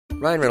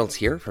Ryan Reynolds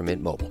here from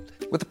Mint Mobile.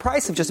 With the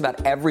price of just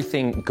about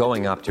everything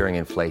going up during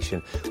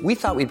inflation, we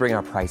thought we'd bring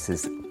our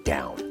prices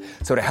down.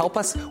 So to help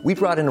us, we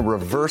brought in a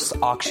reverse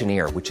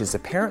auctioneer, which is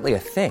apparently a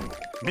thing.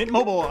 Mint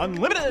Mobile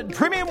Unlimited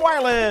Premium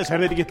Wireless. How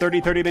to get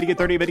 30, 30, bit to get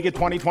 30, bit to get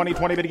 20, 20,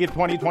 20, bit to get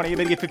 20, 20,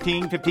 bit to get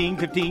 15, 15,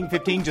 15,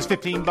 15, just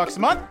 $15 a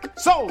month?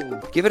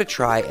 Sold! Give it a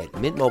try at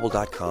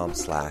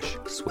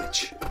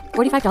mintmobile.com/switch.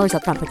 $45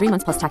 up front for 3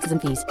 months plus taxes and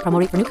fees. Promo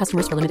rate for new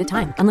customers for limited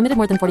time. Unlimited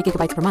more than 40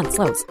 gigabytes per month.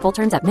 Slows full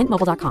terms at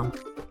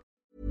mintmobile.com.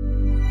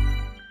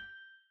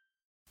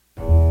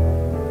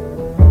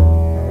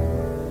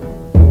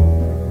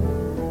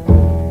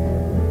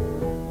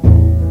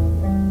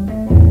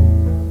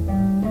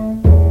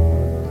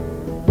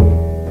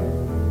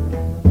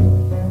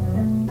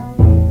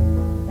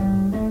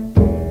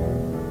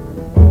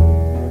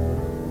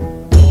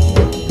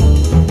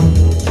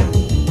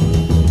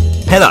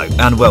 Hello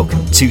and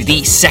welcome to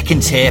the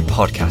Second Tier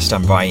Podcast.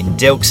 I'm Ryan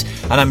Dilks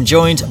and I'm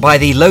joined by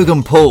the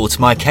Logan Paul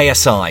to my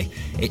KSI.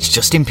 It's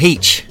Justin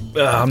Peach.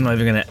 I'm not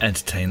even going to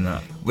entertain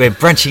that. We're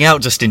branching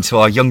out just into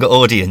our younger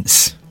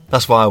audience.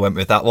 That's why I went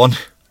with that one.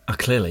 Oh,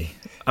 clearly.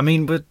 I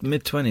mean, we're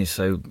mid-20s,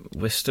 so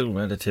we're still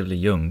relatively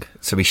young.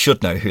 So we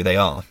should know who they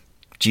are.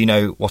 Do you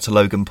know what a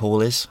Logan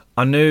Paul is?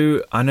 I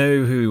know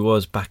who he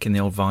was back in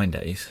the old Vine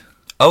days.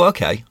 Oh,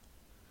 okay.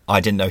 I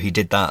didn't know he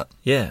did that.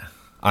 Yeah.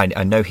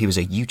 I know he was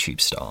a YouTube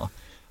star.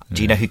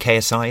 Do you know who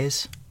KSI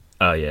is?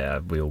 Oh, yeah,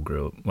 we all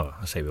grew up. Well,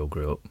 I say we all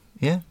grew up.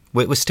 Yeah,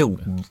 we're still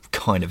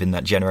kind of in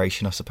that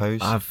generation, I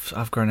suppose.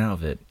 I've grown out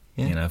of it.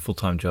 Yeah. You know,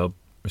 full-time job,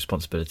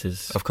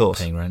 responsibilities. Of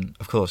course. Paying rent.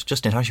 Of course.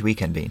 Justin, how's your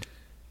weekend been?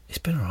 It's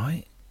been all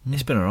right.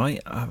 It's been all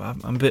right.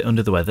 I'm a bit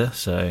under the weather,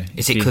 so...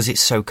 Is it because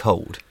it's so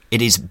cold?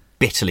 It is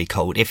bitterly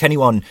cold. If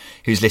anyone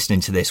who's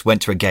listening to this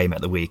went to a game at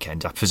the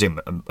weekend, I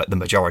presume the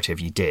majority of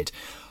you did,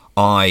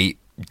 I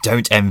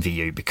don't envy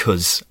you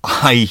because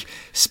I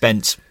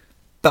spent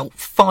about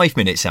 5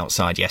 minutes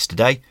outside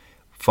yesterday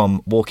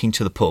from walking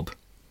to the pub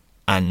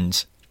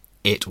and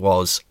it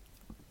was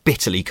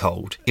bitterly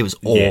cold. It was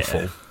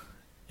awful.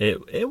 Yeah.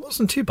 It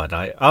wasn't too bad.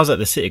 I was at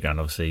the City Ground,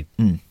 obviously,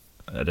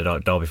 at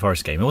the Derby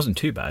Forest game. It wasn't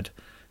too bad.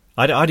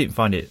 I didn't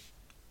find it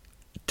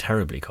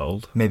terribly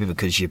cold. Maybe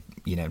because you're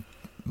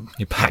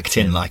packed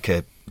in like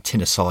a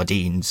tin of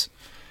sardines.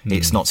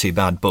 It's not too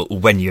bad. But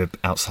when you're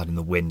outside in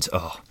the wind,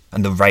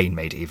 and the rain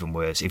made it even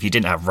worse. If you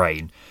didn't have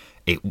rain,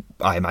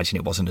 I imagine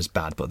it wasn't as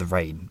bad, but the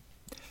rain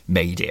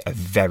made it a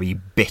very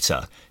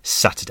bitter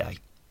Saturday.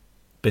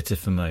 Bitter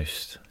for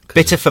most.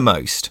 Bitter for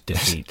most.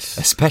 Defeats.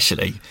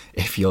 Especially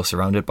if you're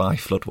surrounded by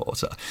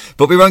floodwater.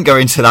 But we won't go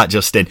into that,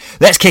 Justin.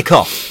 Let's kick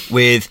off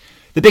with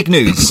the big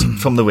news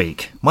from the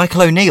week.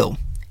 Michael O'Neill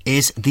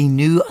is the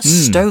new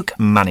Stoke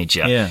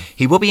manager. Yeah.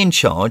 He will be in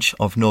charge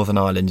of Northern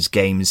Ireland's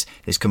games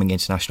this coming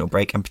international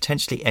break and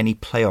potentially any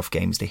playoff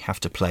games they have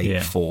to play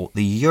for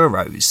the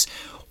Euros.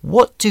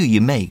 What do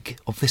you make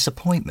of this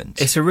appointment?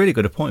 It's a really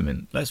good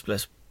appointment. Let's be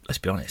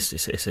honest.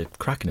 It's a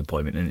cracking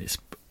appointment, and it's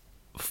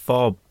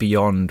far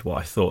beyond what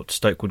I thought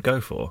Stoke would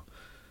go for,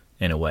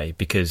 in a way,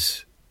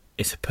 because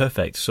it's a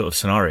perfect sort of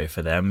scenario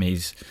for them.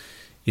 He's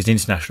the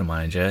international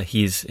manager.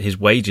 His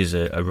wages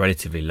are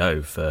relatively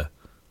low for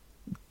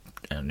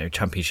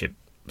Championship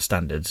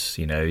standards.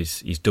 You know,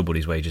 he's doubled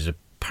his wages.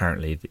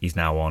 Apparently, he's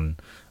now on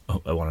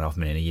 $1.5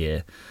 million a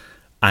year.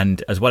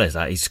 And as well as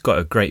that, he's got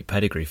a great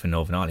pedigree for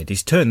Northern Ireland.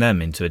 He's turned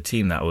them into a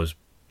team that was,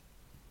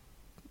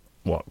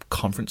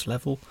 conference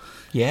level?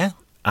 Yeah.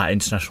 At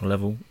international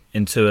level,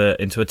 into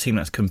a team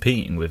that's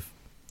competing with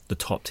the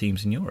top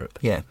teams in Europe.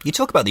 Yeah. You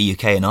talk about the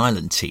UK and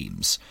Ireland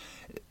teams,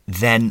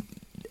 then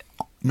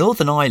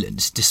Northern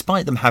Ireland,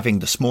 despite them having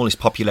the smallest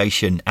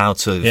population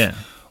out of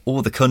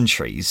all the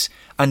countries,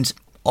 and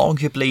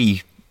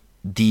arguably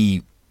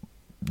the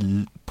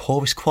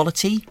poorest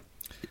quality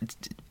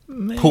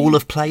pool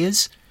of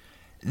players,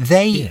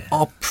 they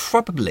are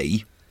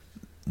probably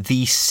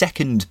the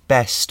second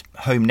best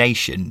home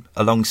nation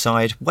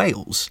alongside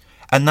Wales.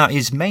 And that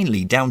is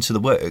mainly down to the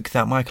work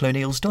that Michael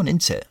O'Neill's done,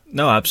 isn't it?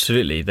 No,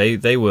 absolutely.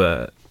 They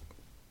were,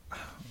 I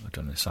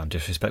don't want to sound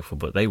disrespectful,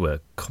 but they were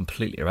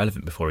completely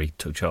irrelevant before he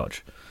took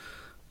charge.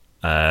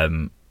 I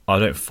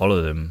don't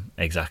follow them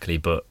exactly,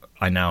 but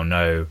I now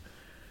know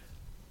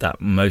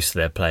that most of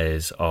their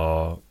players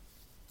are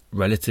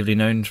relatively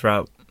known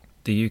throughout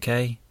the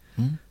UK.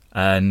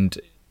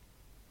 And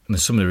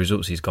some of the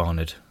results he's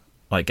garnered,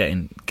 like I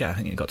think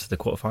he got to the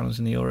quarterfinals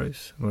in the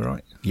Euros. Am I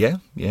right? Yeah.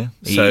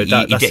 So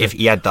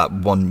he had that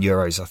one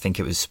Euros. I think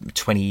it was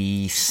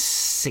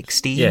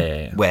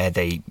 2016, where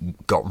they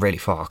got really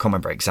far. I can't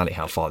remember exactly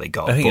how far they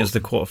got. I think it was the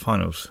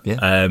quarterfinals.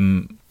 Yeah.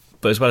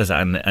 But as well as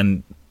that,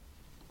 and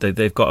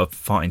they've got a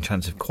fighting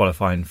chance of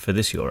qualifying for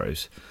this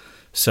Euros.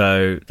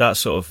 So that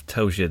sort of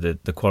tells you the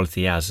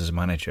quality he has as a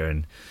manager.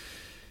 And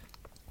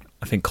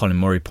I think Colin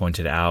Murray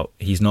pointed it out.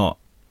 He's not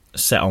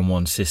set on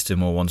one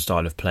system or one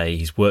style of play.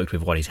 He's worked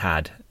with what he's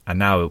had, and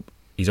now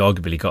he's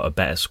arguably got a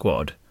better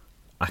squad.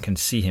 I can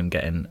see him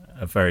getting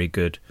a very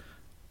good.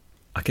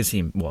 I can see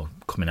him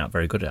coming out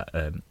very good at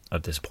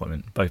this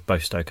appointment,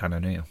 both Stoke and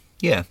O'Neill.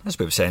 Yeah, as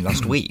we were saying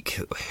last week,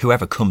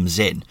 whoever comes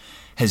in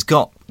has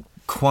got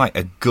quite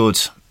a good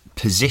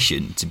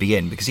position to be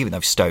in, because even though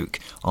Stoke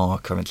are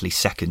currently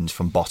second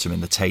from bottom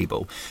in the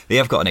table, they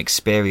have got an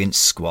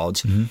experienced squad.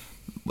 Mm-hmm.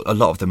 A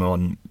lot of them are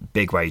on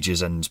big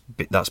wages, and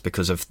that's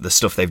because of the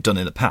stuff they've done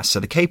in the past. So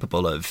they're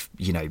capable of,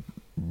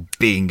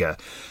 being a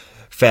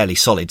fairly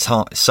solid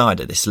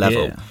side at this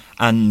level. Yeah.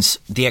 And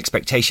the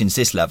expectations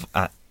this level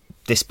at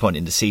this point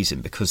in the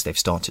season, because they've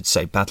started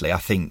so badly, I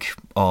think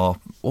are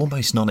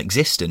almost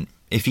non-existent.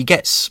 If he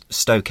gets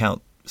Stoke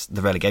out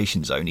the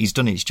relegation zone, he's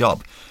done his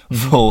job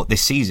for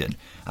this season,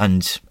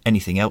 and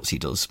anything else he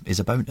does is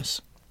a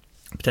bonus.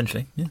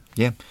 Potentially, yeah.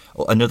 Yeah.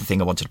 Another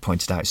thing I wanted to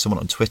point out, someone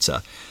on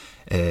Twitter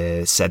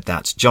said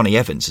that Johnny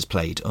Evans has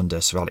played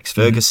under Sir Alex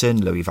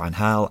Ferguson, Louis van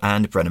Gaal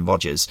and Brendan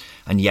Rodgers,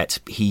 and yet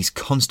he's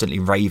constantly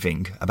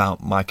raving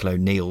about Michael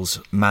O'Neill's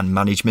man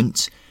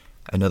management.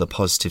 Another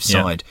positive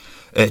side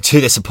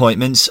to this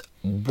appointment.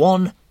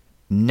 One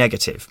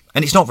negative,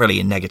 and it's not really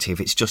a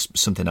negative, it's just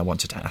something I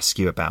wanted to ask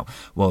you about,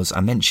 was I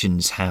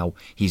mentioned how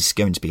he's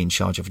going to be in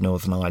charge of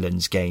Northern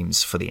Ireland's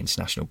games for the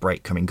international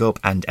break coming up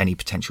and any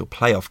potential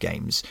playoff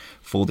games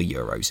for the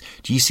Euros.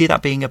 Do you see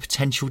that being a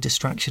potential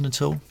distraction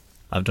at all?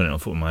 I've done it on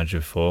Football Manager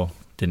before.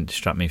 Didn't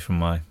distract me from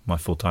my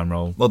full-time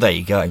role. Well, there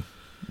you go.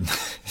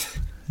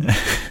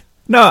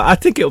 No, I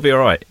think it'll be all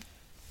right.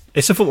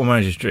 It's a Football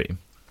Manager's dream,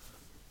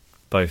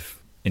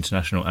 both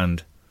international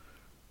and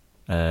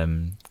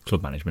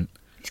club management.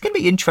 It's going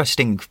to be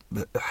interesting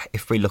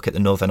if we look at the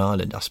Northern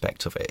Ireland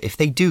aspect of it. If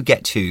they do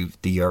get to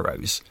the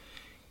Euros,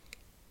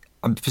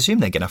 I presume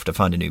they're going to have to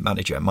find a new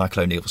manager.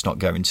 Michael O'Neill's not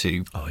going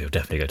to... Oh, he'll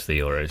definitely go to the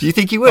Euros. Do you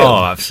think he will?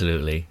 Oh,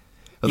 absolutely.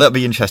 Well, that'll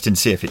be interesting to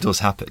see if it does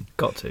happen.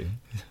 Got to.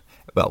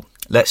 Well,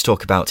 let's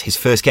talk about his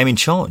first game in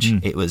charge.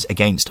 It was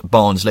against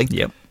Barnsley.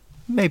 Yep.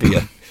 Maybe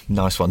a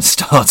nice one to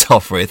start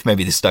off with.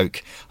 Maybe the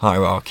Stoke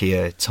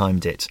hierarchy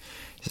timed it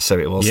so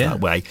it was that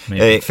way.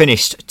 It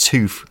finished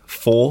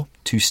 2-4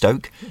 to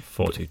Stoke.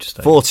 4-2 to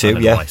Stoke.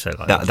 4-2, yeah.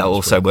 That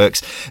also works.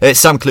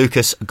 Sam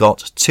Clucas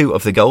got 2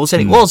 of the goals,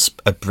 and it was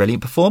a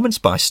brilliant performance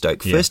by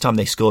Stoke. First time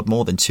they scored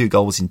more than 2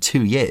 goals in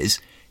 2 years.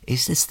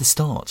 Is this the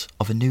start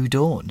of a new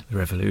dawn? The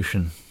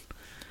revolution.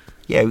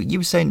 Yeah, you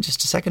were saying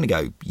just a second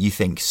ago, you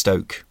think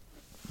Stoke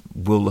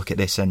will look at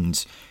this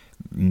and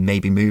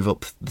maybe move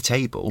up the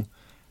table.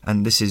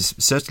 And this is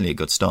certainly a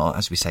good start.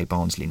 As we say,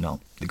 Barnsley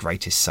not the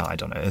greatest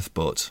side on earth,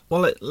 but...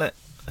 Well, let's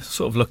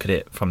sort of look at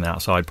it from the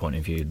outside point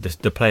of view.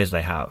 The players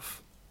they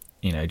have,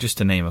 just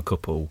to name a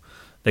couple,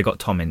 they got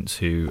Tom Ince,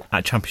 who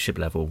at championship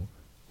level,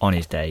 on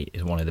his day,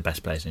 is one of the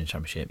best players in the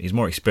championship. He's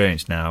more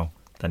experienced now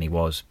than he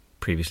was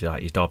previously.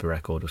 Like, his Derby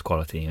record was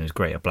quality and he was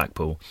great at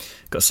Blackpool.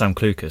 Got Sam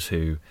Clucas,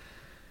 who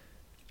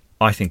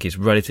I think is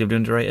relatively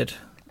underrated.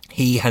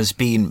 He has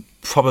been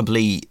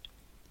probably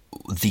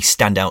the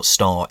standout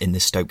star in the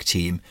Stoke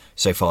team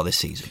so far this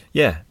season.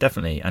 Yeah,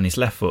 definitely. And his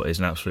left foot is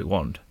an absolute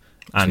wand.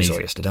 And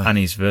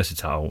he's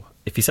versatile.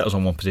 If he settles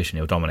on one position,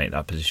 he'll dominate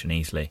that position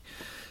easily.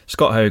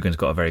 Scott Hogan's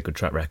got a very good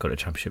track record at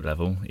championship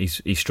level.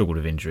 He's struggled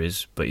with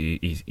injuries, but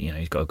he's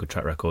got a good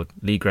track record.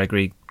 Lee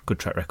Gregory, good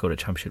track record at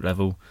championship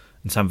level,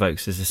 and Sam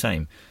Vokes is the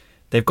same.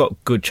 They've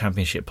got good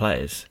championship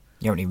players.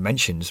 You haven't even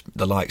mentioned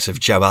the likes of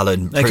Joe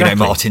Allen, Bruno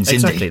Martins,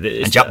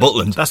 Indy, and Jack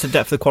Butland. That's the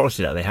depth of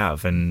quality that they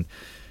have, and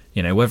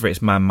whether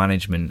it's man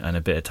management and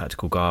a bit of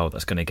tactical guile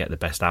that's going to get the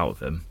best out of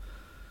them,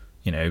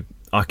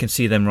 I can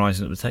see them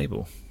rising up the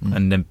table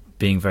and then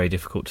being very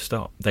difficult to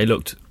stop. They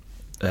looked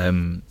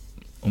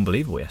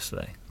unbelievable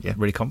yesterday. Yeah,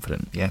 really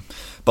confident. Yeah,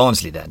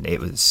 Barnsley. Then it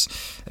was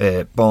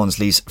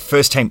Barnsley's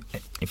first 10.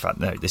 In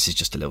fact, no, this is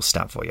just a little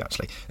stat for you.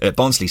 Actually,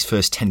 Barnsley's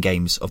first 10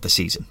 games of the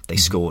season, they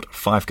scored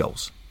 5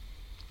 goals.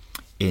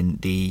 In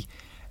the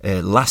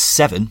last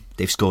 7,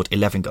 they've scored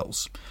 11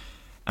 goals.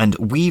 And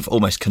we've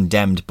almost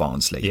condemned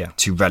Barnsley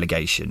to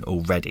relegation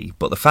already.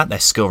 But the fact they're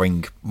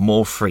scoring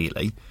more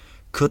freely,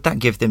 could that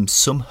give them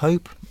some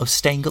hope of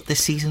staying up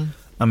this season?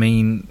 I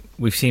mean,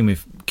 we've seen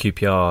with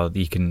QPR,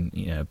 you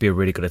can be a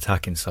really good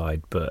attacking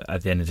side, but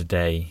at the end of the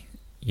day,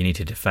 you need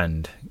to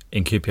defend.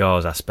 In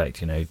QPR's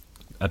aspect, a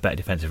better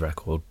defensive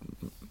record,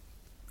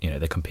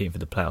 they're competing for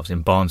the playoffs.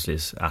 In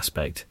Barnsley's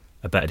aspect,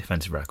 a better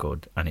defensive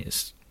record, and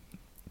it's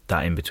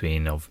that in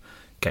between of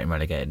getting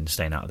relegated and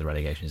staying out of the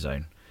relegation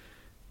zone.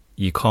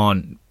 You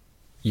can't.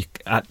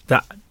 At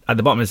the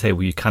bottom of the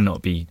table, you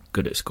cannot be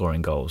good at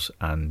scoring goals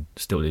and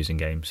still losing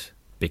games,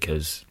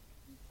 because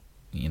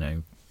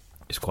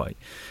it's quite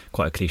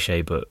a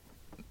cliche, but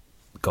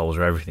goals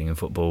are everything in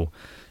football.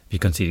 If you're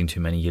conceding too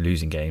many, you're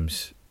losing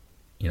games.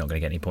 You're not going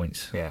to get any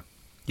points. Yeah,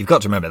 you've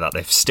got to remember that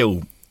they're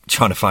still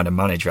trying to find a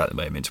manager at the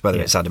moment, whether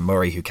it's Adam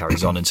Murray, who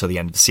carries on until the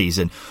end of the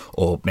season,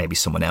 or maybe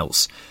someone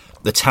else.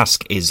 The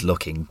task is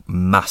looking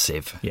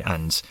massive,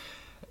 and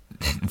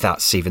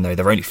that's even though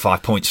they're only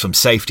 5 points from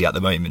safety at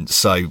the moment.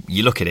 So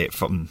you look at it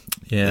from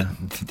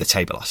the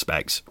table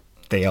aspects,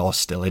 they are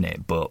still in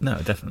it, but no,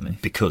 definitely,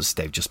 because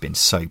they've just been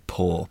so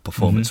poor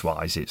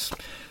performance-wise, it's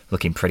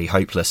looking pretty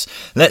hopeless.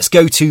 Let's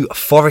go to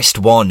Forest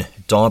 1,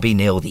 Derby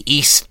 0, the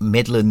East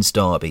Midlands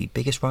Derby.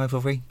 Biggest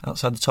rivalry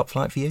outside the top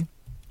flight for you?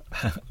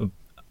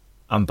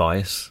 I'm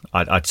biased.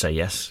 I'd say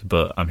yes,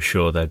 but I'm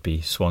sure there'd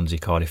be Swansea,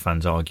 Cardiff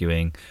fans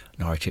arguing,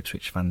 Norwich,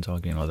 Ipswich fans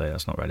arguing, although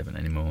that's not relevant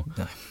anymore.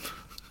 No.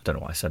 Don't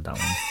know why I said that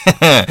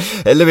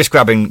one. Lewis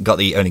Grabban got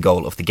the only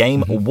goal of the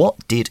game. Mm-hmm.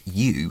 What did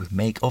you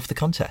make of the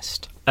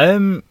contest?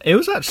 It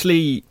was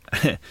actually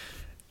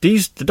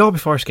the Derby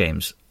Forest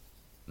games.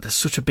 There's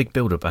such a big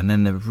build-up, and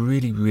then they're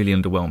really, really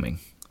underwhelming.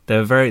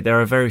 There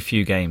are very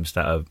few games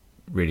that are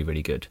really,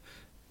 really good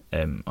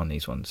on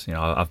these ones. You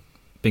know, I've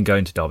been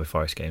going to Derby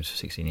Forest games for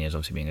 16 years.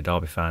 Obviously, being a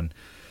Derby fan,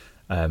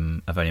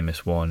 I've only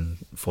missed one.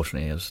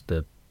 Fortunately, it was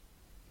the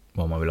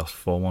one where we lost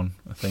 4-1,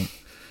 I think.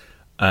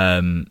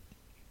 And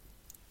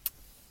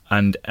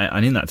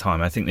in that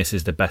time, I think this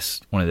is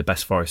one of the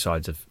best Forest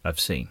sides I've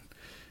seen.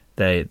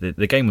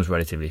 The game was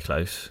relatively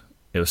close.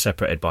 It was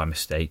separated by a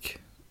mistake,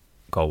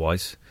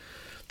 goal-wise.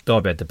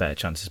 Derby had the better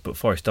chances, but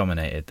Forest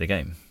dominated the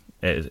game.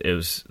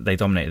 They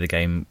dominated the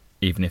game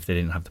even if they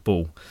didn't have the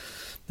ball.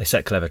 They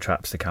set clever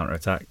traps to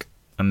counter-attack,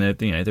 and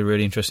they're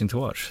really interesting to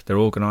watch. They're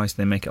organised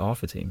and they make it hard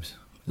for teams.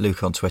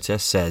 Luke on Twitter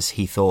says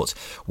he thought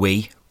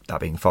that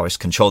being Forest,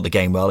 controlled the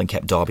game well and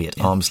kept Derby at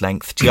arm's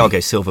length.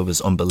 Thiago Silva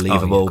was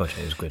unbelievable. Oh, yeah, gosh,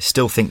 it was good.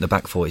 Still think the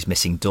back four is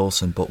missing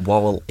Dawson, but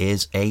Worrell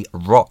is a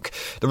rock.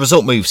 The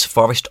result moves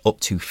Forest up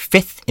to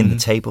 5th in the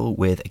table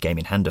with a game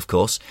in hand, of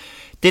course.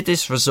 Did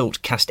this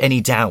result cast any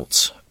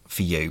doubt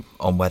for you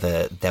on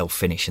whether they'll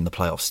finish in the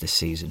playoffs this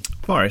season?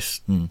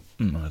 Forest? I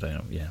don't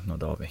know. Yeah, not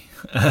Derby.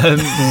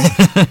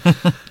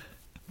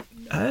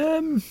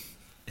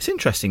 It's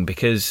interesting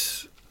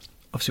because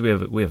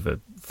obviously we have a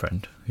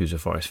friend who's a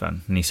Forest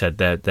fan, and he said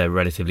they're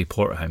relatively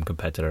poor at home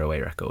compared to their away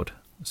record.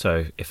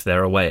 So if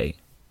they're away,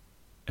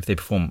 if they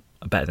perform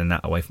better than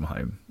that away from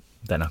home,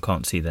 then I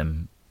can't see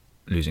them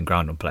losing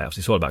ground on playoffs.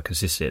 It's all about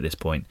consistency at this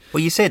point.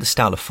 Well, you say the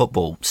style of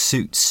football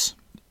suits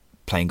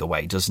playing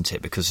away, doesn't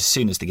it? Because as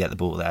soon as they get the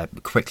ball, they're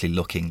quickly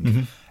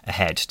looking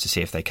ahead to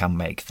see if they can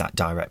make that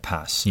direct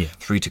pass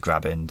through to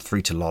Grabban,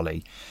 through to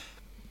Lolly.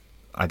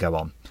 I go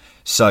on.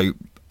 So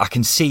I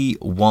can see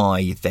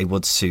why they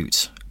would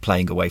suit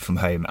playing away from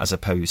home as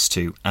opposed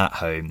to at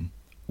home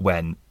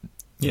when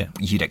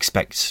you'd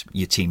expect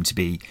your team to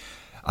be,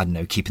 I don't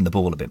know, keeping the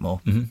ball a bit more.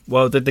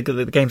 Well, the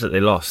games that they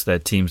lost, they're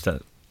teams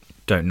that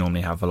don't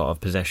normally have a lot of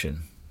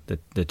possession.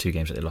 The 2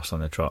 games that they lost on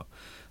the trot,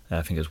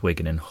 I think it was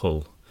Wigan and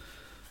Hull.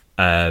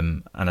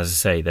 And as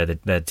I say,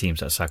 they're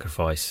teams that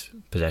sacrifice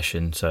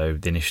possession, so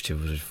the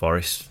initiative was with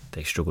Forest.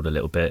 They struggled a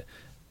little bit.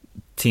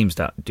 Teams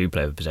that do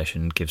play with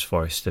possession gives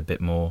Forest a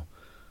bit more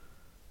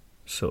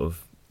sort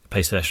of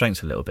plays to their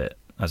strengths a little bit,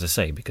 as I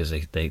say, because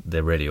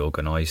they're really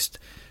organised.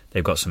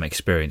 They've got some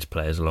experienced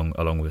players along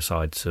with the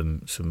side,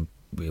 some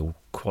real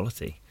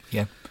quality.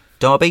 Yeah.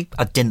 Derby,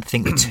 I didn't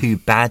think were too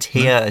bad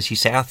here. As you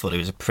say, I thought it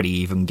was a pretty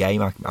even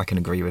game. I can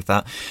agree with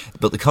that.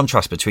 But the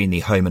contrast between the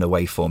home and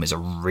away form is a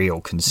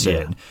real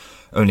concern.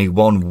 Yeah. Only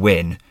 1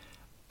 win,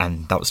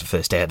 and that was the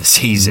first day of the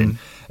season.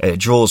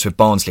 Draws with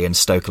Barnsley and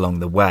Stoke along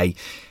the way.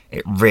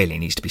 It really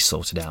needs to be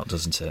sorted out,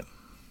 doesn't it?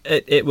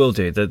 It will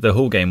do. The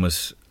whole game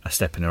was a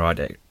step in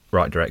the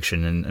right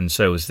direction, and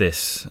so was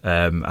this.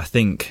 I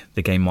think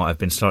the game might have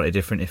been slightly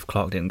different if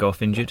Clark didn't go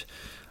off injured.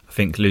 I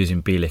think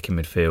losing Bielik in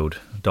midfield,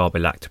 Derby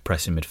lacked a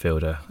pressing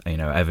midfielder.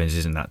 Evans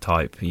isn't that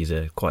type. He's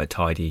quite a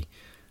tidy,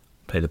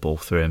 play the ball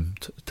through him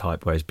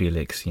type, whereas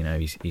Bielik's,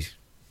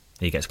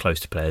 he gets close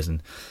to players,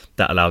 and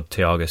that allowed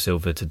Thiago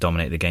Silva to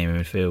dominate the game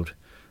in midfield.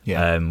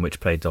 Yeah. Which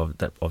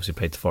obviously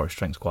played to Forest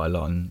strengths quite a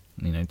lot, and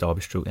Derby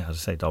struggled. As I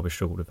say, Derby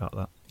struggled about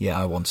that.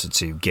 Yeah, I wanted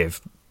to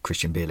give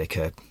Christian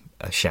Bielik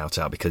a shout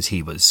out because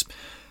he was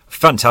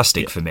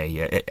fantastic for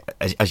me.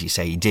 As you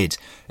say, he did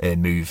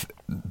move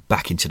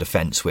back into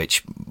defence,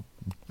 which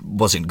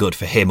wasn't good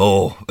for him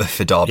or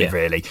for Derby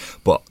really.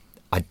 But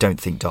I don't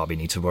think Derby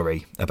need to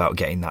worry about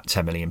getting that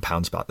 £10 million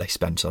back they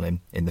spent on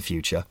him in the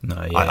future. No,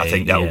 I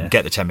think they'll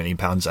get the £10 million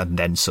and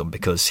then some,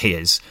 because he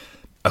is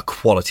a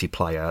quality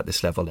player at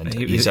this level, and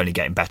he's only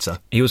getting better.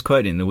 He was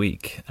quoted in the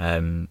week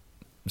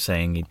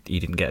saying he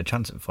didn't get a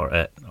chance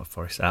at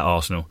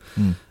Arsenal.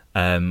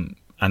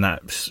 And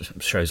that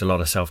shows a lot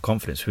of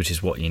self-confidence, which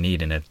is what you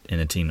need in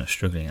a team that's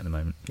struggling at the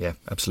moment. Yeah,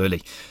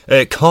 absolutely.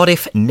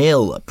 Cardiff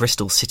 0,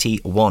 Bristol City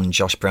 1.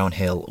 Josh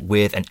Brownhill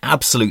with an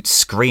absolute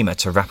screamer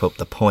to wrap up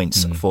the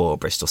points for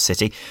Bristol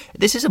City.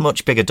 This is a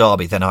much bigger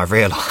derby than I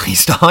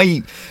realised.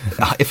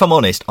 If I'm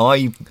honest,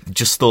 I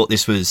just thought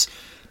this was,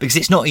 because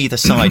it's not either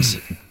side's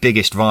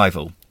biggest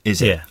rival, is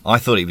it? Yeah. I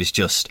thought it was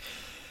just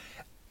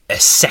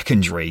a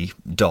secondary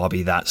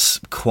derby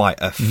that's quite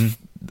a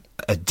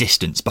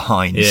distance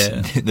behind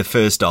the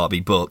first derby,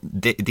 but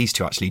these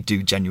two actually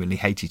do genuinely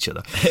hate each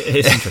other.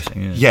 It's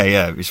interesting.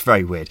 Yeah, it's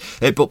very weird.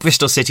 But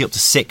Bristol City up to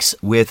 6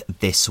 with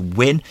this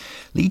win.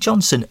 Lee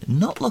Johnson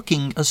not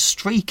looking as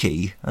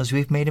streaky as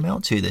we've made him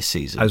out to this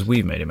season. As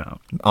we've made him out?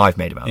 I've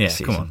made him out this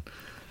season. Come on.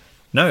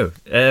 No,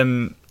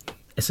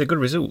 it's a good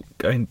result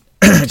going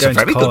it's a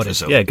very good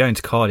result. Yeah, going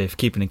to Cardiff,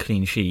 keeping a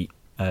clean sheet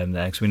there,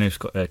 because we know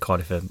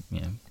Cardiff are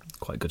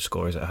quite good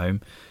scorers at home,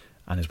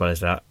 and as well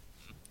as that,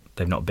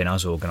 they've not been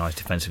as organised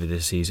defensively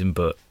this season,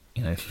 but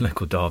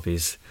local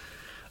derbies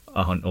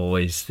aren't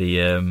always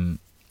the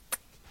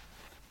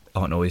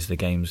aren't always the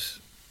games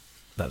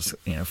that's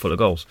full of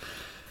goals.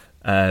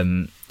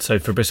 So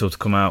for Bristol to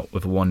come out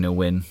with a 1-0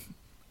 win,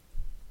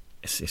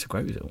 it's a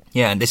great result.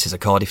 Yeah, and this is a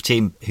Cardiff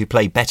team who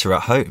play better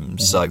at home,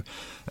 so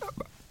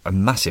a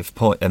massive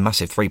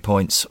 3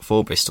 points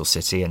for Bristol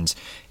City, and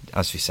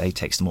as we say,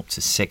 takes them up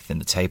to 6th in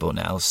the table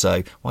now.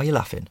 So why are you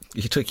laughing?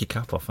 You took your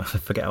cap off. I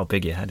forget how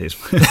big your head is.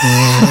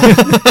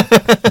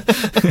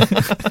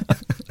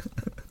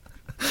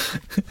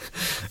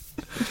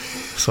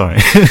 Sorry.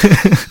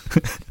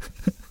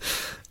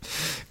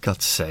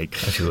 God's sake.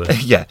 Actually,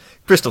 yeah,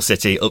 Bristol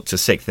City up to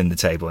 6th in the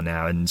table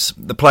now, and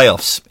the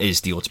playoffs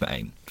is the ultimate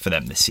aim for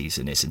them this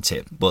season, isn't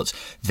it? But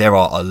there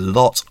are a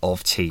lot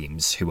of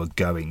teams who are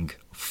going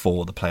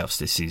for the playoffs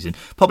this season.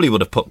 Probably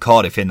would have put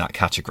Cardiff in that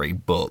category,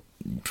 but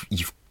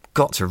you've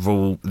got to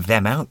rule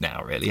them out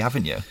now, really,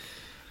 haven't you?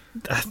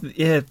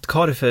 Yeah,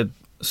 Cardiff are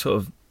sort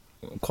of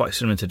quite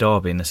similar to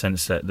Derby in the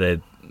sense that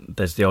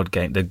there's the odd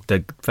game.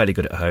 They're fairly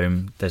good at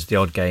home. There's the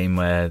odd game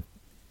where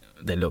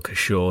they look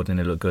assured and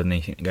they look good and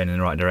they think they're going in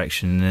the right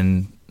direction, and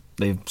then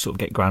they sort of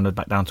get grounded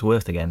back down to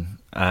earth again.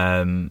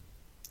 I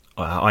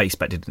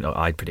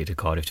predicted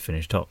Cardiff to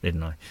finish top,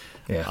 didn't I?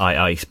 Yeah.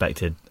 I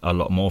expected a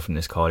lot more from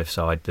this Cardiff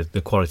side.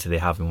 The quality they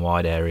have in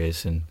wide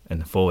areas and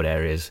the forward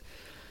areas,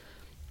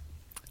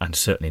 and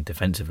certainly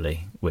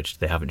defensively, which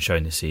they haven't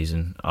shown this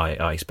season.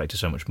 I expected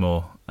so much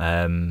more.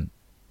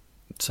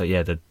 So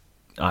yeah,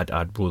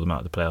 I'd rule them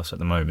out of the playoffs at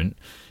the moment.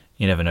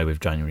 You never know with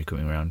January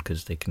coming around,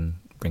 because they can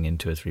bring in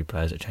 2 or 3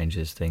 players that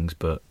changes things,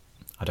 but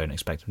I don't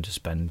expect them to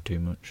spend too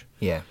much.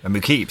 Yeah, and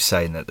we keep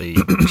saying that the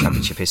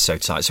Championship is so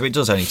tight, so it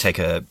does only take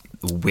a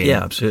win,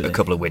 a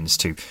couple of wins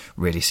to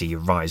really see you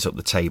rise up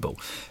the table.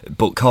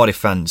 But Cardiff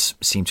fans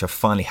seem to have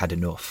finally had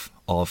enough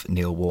of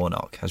Neil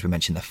Warnock. As we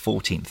mentioned, they're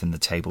 14th in the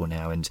table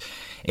now, and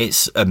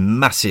it's a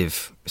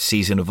massive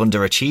season of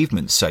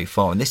underachievement so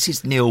far. And this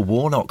is Neil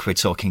Warnock we're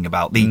talking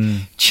about,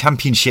 the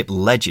Championship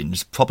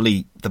legend,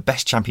 probably the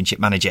best Championship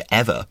manager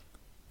ever.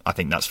 I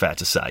think that's fair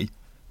to say.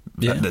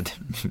 Yeah. There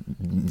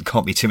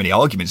can't be too many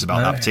arguments about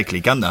that,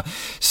 particularly, can there?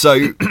 So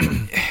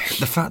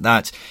the fact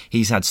that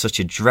he's had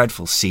such a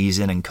dreadful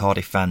season, and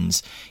Cardiff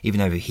fans, even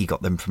though he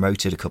got them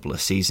promoted a couple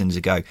of seasons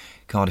ago,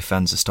 Cardiff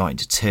fans are starting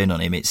to turn on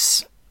him.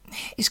 It's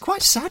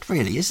quite sad,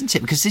 really, isn't it?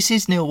 Because this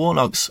is Neil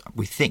Warnock's,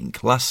 we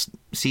think, last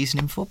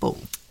season in football.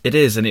 It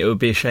is, and it would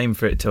be a shame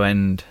for it to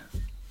end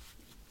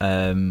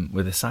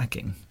with a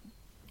sacking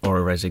or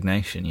a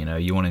resignation.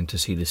 You want him to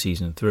see the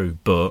season through,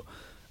 but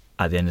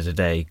at the end of the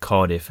day,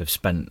 Cardiff have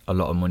spent a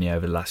lot of money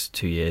over the last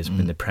 2 years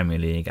in the Premier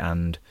League,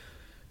 and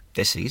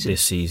this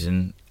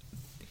season,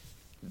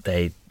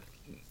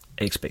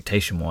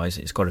 expectation-wise,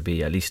 it's got to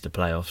be at least the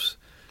playoffs.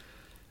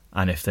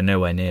 And if they're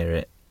nowhere near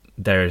it,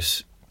 they're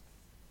as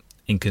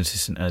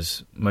inconsistent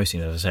as most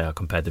things, as I say. I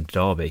compared them to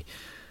Derby,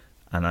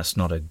 and that's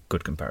not a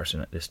good comparison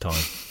at this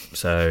time.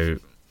 So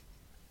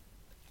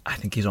I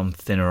think he's on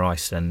thinner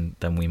ice than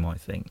we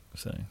might think.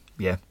 So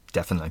yeah,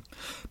 definitely.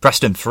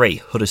 Preston 3,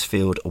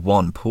 Huddersfield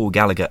 1. Paul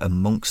Gallagher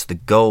amongst the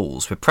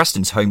goals. With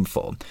Preston's home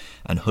form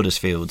and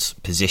Huddersfield's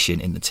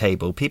position in the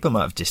table, people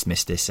might have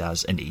dismissed this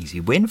as an easy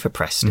win for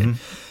Preston.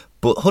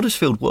 But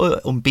Huddersfield were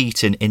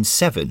unbeaten in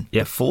 7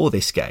 before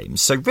this game.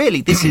 So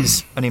really, this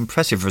is an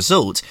impressive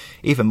result,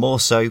 even more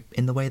so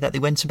in the way that they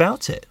went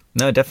about it.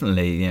 No,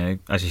 definitely.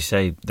 As you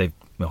say,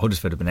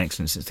 Huddersfield have been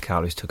excellent since the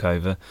Cowleys took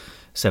over.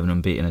 7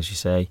 unbeaten, as you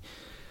say.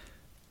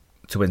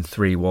 To win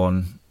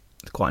 3-1,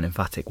 quite an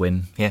emphatic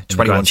win. Yeah,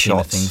 21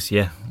 shots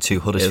to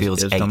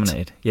Huddersfield's 8.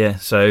 Dominated. Yeah,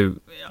 so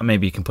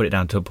maybe you can put it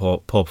down to a poor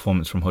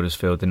performance from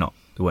Huddersfield. They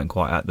weren't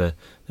quite at the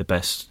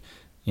best.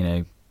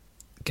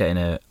 Getting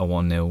a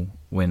 1-0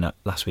 win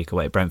last week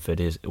away at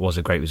Brentford was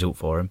a great result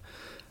for him,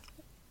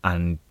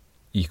 and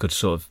you could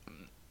sort of,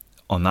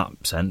 on that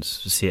sense,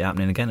 see it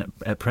happening again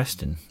at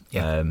Preston.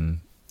 Yeah.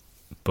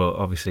 But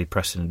obviously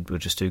Preston were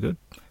just too good.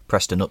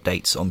 Preston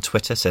Updates on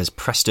Twitter says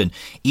Preston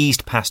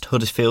eased past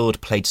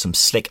Huddersfield, played some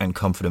slick and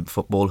confident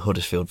football.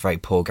 Huddersfield very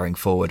poor going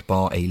forward,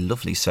 bar a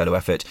lovely solo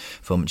effort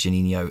from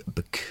Janino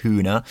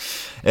Bacuna.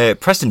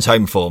 Preston's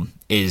home form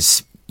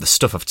is the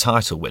stuff of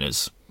title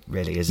winners,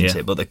 really, isn't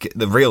it? But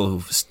the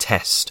real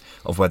test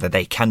of whether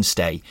they can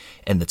stay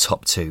in the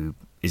top 2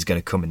 is going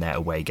to come in their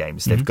away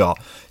games. They've got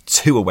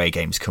 2 away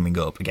games coming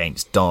up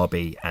against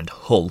Derby and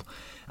Hull,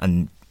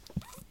 and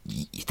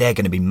they're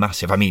going to be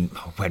massive. I mean,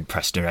 when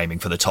Preston are aiming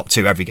for the top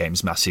 2, every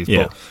game's massive,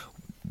 but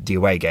the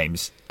away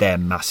games, they're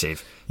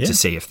massive to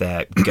see if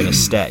they're going to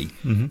stay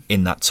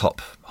in that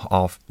top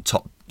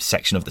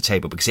section of the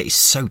table, because it is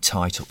so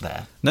tight up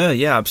there. No,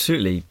 yeah,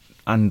 absolutely.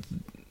 And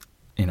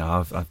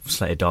I've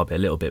slated Derby a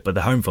little bit, but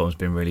the home form's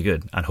been really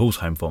good, and Hull's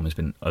home form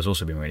has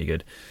also been really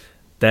good.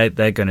 They're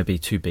going to be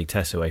 2 big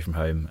tests away from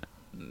home.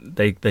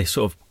 They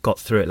sort of got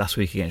through it last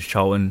week against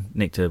Charlton,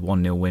 nicked a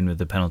 1-0 win with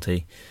the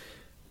penalty.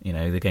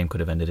 The game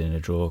could have ended in a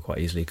draw quite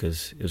easily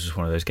because it was just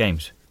one of those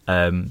games.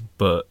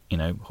 But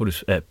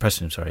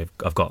Preston,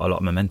 I've got a lot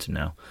of momentum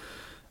now,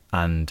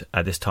 and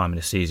at this time of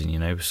the season,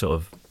 sort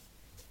of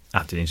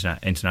after the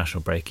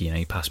international break,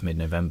 you pass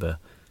mid-November,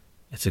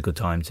 it's a good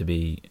time to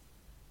be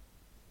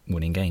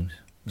winning games.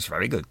 It's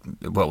very good.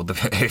 Well,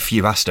 if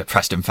you asked a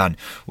Preston fan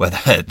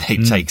whether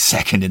they'd take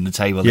second in the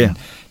table in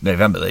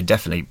November, they'd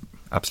definitely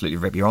absolutely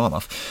rip your arm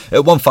off.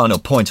 One final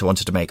point I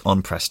wanted to make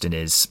on Preston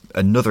is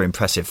another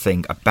impressive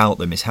thing about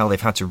them is how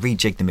they've had to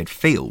rejig the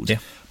midfield,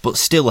 but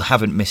still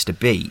haven't missed a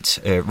beat.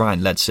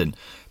 Ryan Ledson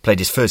played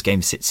his first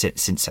game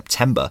since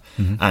September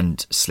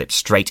and slipped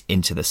straight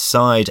into the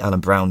side.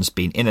 Alan Brown's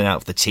been in and out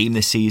of the team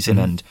this season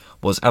and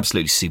was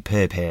absolutely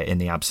superb here in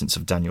the absence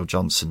of Daniel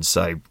Johnson.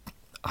 So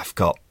I've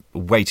got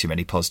way too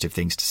many positive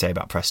things to say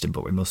about Preston,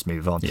 but we must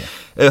move on.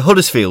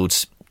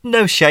 Huddersfield's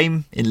no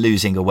shame in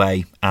losing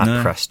away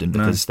at Preston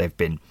because they've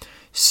been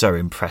so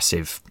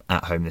impressive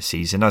at home this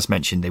season. As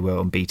mentioned, they were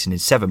unbeaten in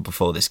 7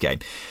 before this game.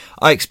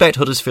 I expect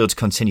Huddersfield to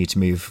continue to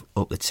move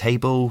up the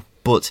table,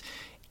 but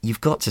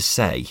you've got to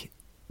say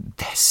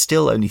they're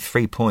still only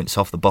 3 points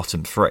off the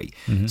bottom 3.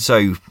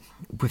 So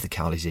with the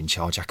Cowleys in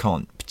charge, I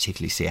can't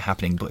particularly see it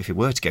happening, but if it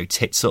were to go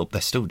tits up, they're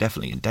still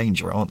definitely in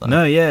danger, aren't they?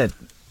 No, yeah,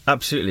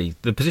 absolutely.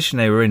 The position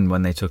they were in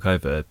when they took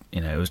over,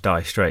 it was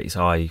dire straits.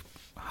 I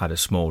had a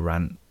small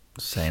rant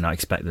saying I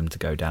expect them to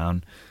go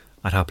down.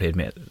 I'd happily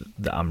admit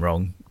that I'm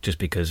wrong, just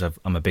because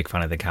I'm a big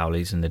fan of the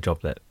Cowleys and the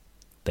job that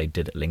they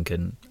did at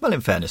Lincoln. Well, in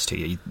fairness to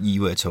you,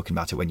 you were talking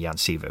about it when Jan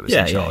Sivo was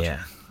in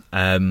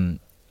charge.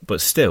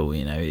 But still,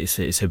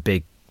 it's a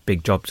big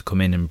job to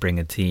come in and bring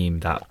a team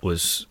that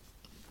was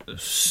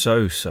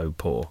so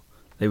poor.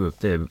 They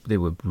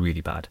were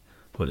really bad,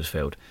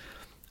 Huddersfield,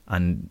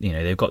 and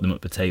they've got them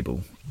up the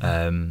table.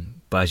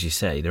 But as you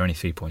say, they're only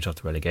 3 points off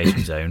the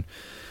relegation zone.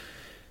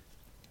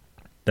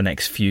 The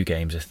next few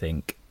games, I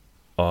think,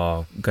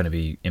 are going to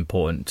be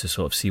important to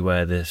sort of see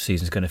where the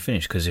season's going to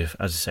finish. Because if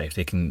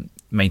they can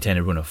maintain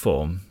a run of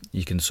form,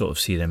 you can sort of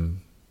see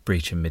them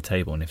breaching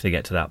mid-table. And if they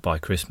get to that by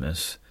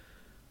Christmas,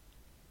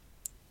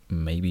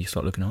 maybe you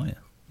start looking higher.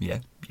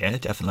 Yeah,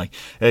 definitely.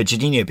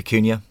 Jadinho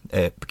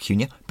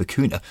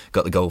Bacuna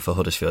got the goal for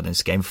Huddersfield in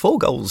this game. 4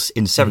 goals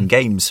in 7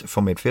 games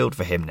from midfield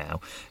for him now.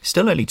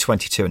 Still only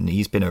 22, and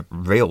he's been a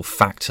real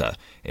factor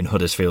in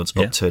Huddersfield's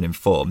upturn in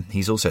form.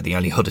 He's also the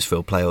only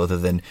Huddersfield player other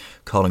than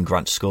Colin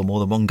Grant to score more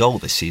than 1 goal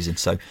this season,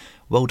 so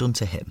well done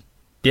to him.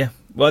 Yeah,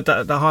 well,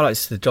 that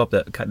highlights the job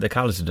that the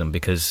Cowleys have done,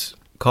 because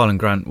Colin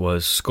Grant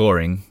was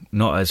scoring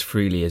not as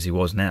freely as he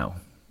was now.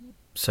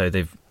 So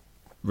they've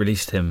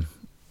released him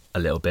a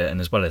little bit, and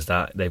as well as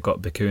that, they've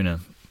got Bacuna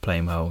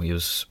playing well. He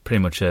was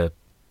pretty much not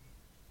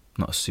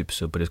a super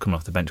sub, but he's coming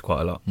off the bench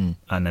quite a lot. And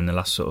then the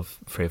last sort of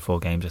 3 or 4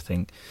 games, I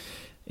think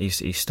he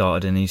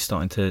started, and he's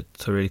starting to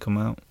really come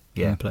out.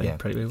 And play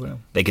pretty really well.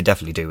 They could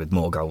definitely do with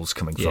more goals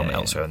coming from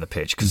elsewhere on the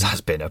pitch, because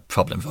that's been a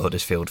problem for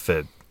Huddersfield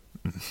for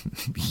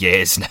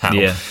years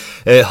now.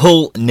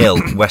 Hull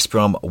 0, West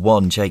Brom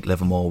 1. Jake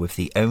Livermore with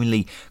the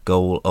only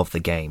goal of the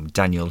game.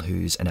 Daniel,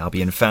 who's an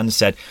Albion fan,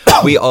 said,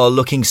 "We are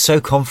looking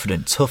so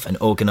confident, tough and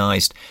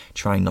organised,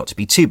 trying not to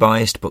be too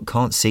biased, but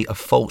can't see a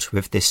fault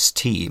with this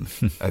team."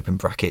 Open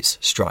brackets,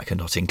 striker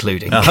not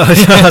including. I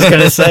was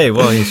going to say,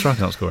 well, he's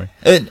striker not scoring.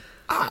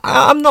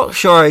 I'm not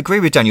sure I agree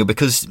with Daniel,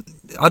 because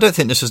I don't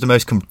think this was the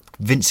most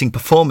convincing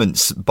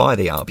performance by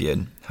the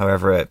Albion.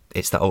 However,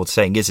 it's that old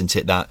saying, isn't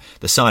it, that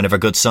the sign of a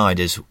good side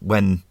is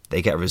when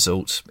they get a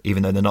result,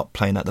 even though they're not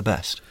playing at the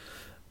best.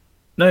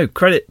 No,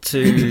 credit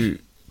to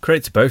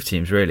both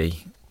teams,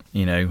 really.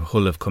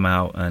 Hull have come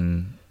out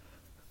and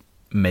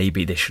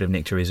maybe they should have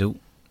nicked a result,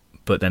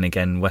 but then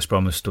again, West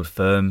Brom have stood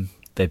firm.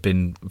 They've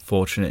been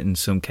fortunate in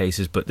some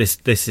cases, but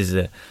this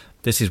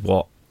is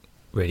what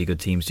really good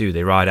teams do.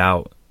 They ride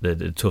out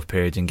the tough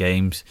periods in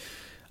games,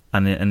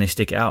 and they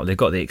stick it out. They've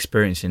got the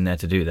experience in there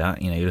to do that.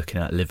 You're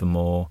looking at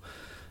Livermore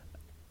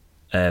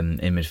in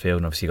midfield,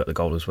 and obviously got the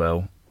goal as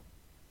well.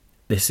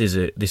 This is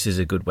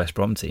a good West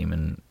Brom team,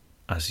 and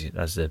as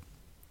the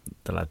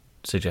lad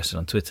suggested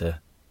on Twitter,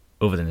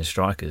 other than the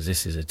strikers,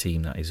 this is a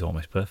team that is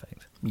almost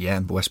perfect. Yeah,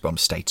 West Brom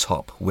stay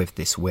top with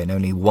this win.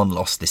 Only 1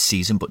 loss this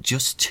season, but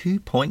just 2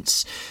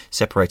 points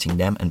separating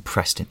them and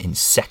Preston in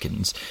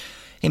second.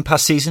 In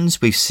past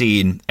seasons, we've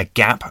seen a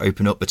gap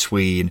open up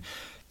between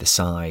the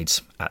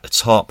sides at the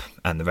top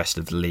and the rest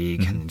of the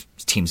league, and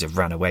teams have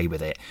ran away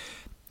with it.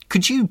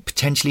 Could you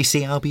potentially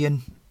see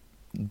Albion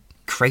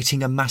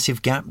creating a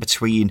massive gap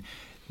between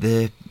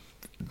the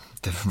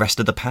rest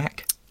of the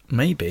pack?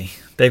 Maybe.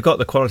 They've got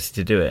the quality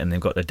to do it, and they've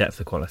got the depth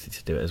of quality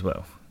to do it as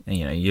well.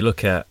 And, you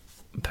look at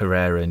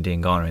Pereira and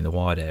Diangana in the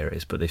wide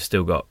areas, but they've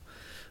still got,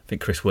 I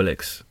think, Chris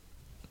Willock's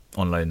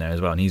on loan there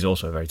as well, and he's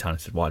also a very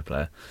talented wide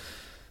player,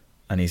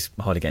 and he's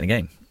hardly getting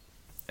a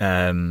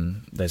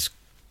game. There's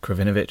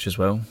Krovinovic as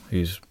well,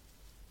 who's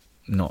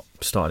not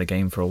started a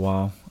game for a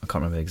while. I can't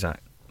remember the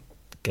exact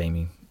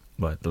game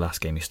the last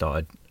game he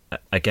started.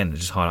 Again, it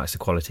just highlights the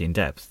quality and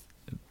depth.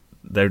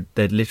 They're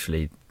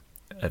literally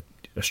a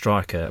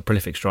striker, a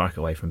prolific striker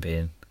away from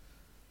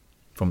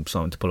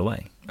someone to pull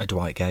away. A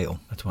Dwight Gale,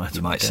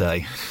 you might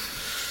say.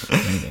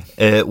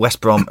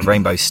 West Brom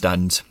Rainbow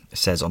Stand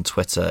says on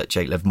Twitter,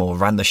 Jake Livermore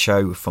ran the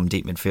show from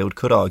deep midfield,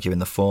 could argue in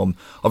the form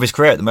of his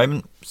career at the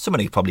moment. Someone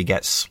who probably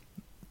gets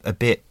a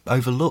bit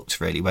overlooked,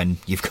 really, when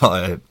you've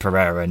got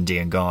Pereira and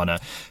Diangana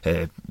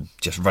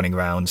just running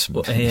around,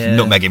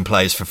 nutmegging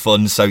players for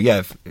fun. So,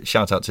 yeah,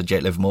 shout out to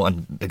Jake Livermore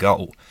and the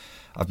goal.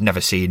 I've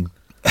never seen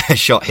a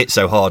shot hit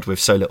so hard with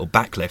so little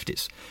backlift.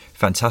 It's a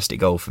fantastic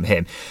goal from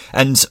him.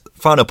 And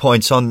final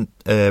point on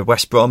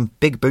West Brom,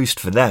 big boost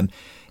for them.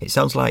 It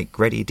sounds like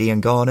Grady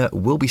Diangana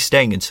will be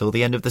staying until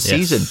the end of the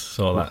season.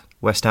 Saw that.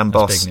 West Ham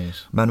boss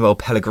Manuel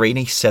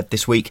Pellegrini said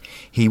this week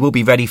he will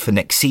be ready for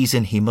next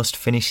season. He must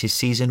finish his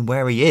season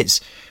where he is,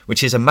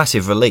 which is a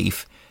massive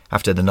relief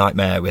after the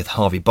nightmare with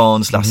Harvey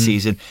Barnes last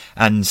season.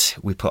 And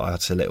we put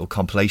out a little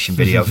compilation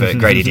video of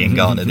Grady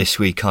Diangana this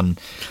week on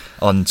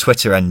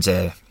Twitter, and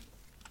there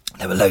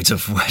were loads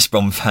of West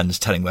Brom fans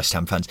telling West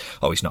Ham fans,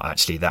 oh, he's not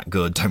actually that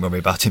good, don't worry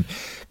about him,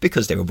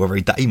 because they were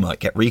worried that he might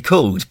get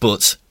recalled.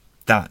 But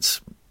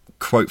that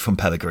quote from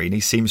Pellegrini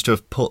seems to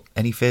have put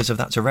any fears of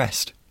that to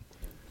rest.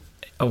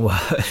 Oh,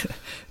 well,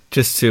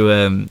 just to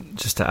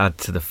add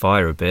to the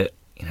fire a bit,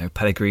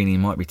 Pellegrini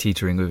might be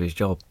teetering with his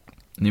job.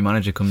 New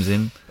manager comes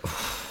in.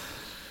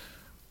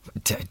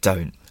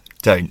 Don't.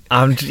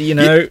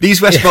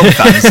 These West Brom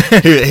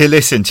fans who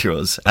listen to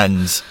us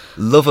and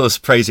love us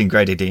praising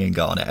Grady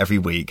Diangana every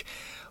week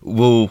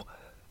will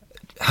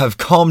have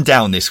calmed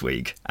down this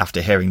week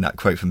after hearing that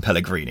quote from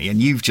Pellegrini,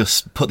 and you've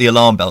just put the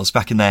alarm bells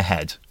back in their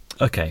head.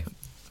 Okay,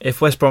 if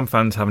West Brom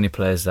fans have any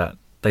players that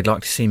they'd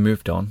like to see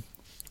moved on,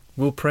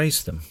 we'll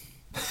praise them,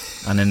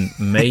 and then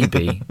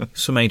maybe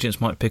some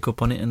agents might pick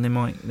up on it and they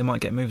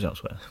might get moves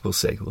elsewhere. We'll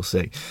see.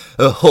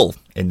 Hull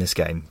in this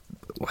game,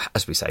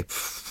 as we say,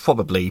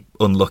 probably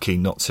unlucky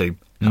not to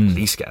at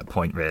least get a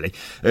point, really.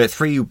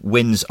 3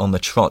 wins on the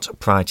trot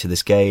prior to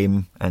this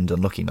game, and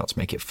unlucky not to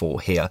make it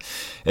 4 here.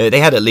 They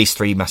had at least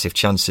 3 massive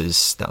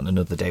chances that on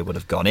another day would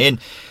have gone in,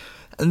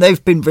 and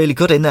they've been really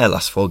good in their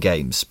last 4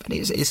 games. But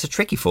it's a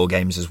tricky 4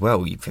 games as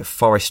well. You've got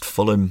Forest,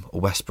 Fulham,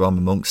 West Brom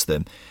amongst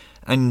them.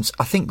 And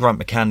I think Grant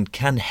McCann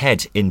can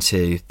head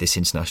into this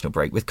international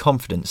break with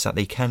confidence that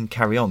they can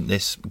carry on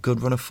this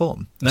good run of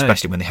form,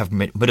 especially when they have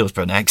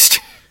Middlesbrough next.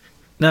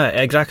 No,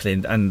 exactly,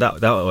 and that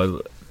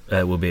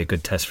will be a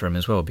good test for him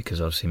as well, because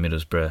obviously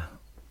Middlesbrough,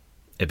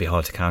 it'd be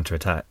hard to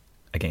counter-attack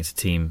against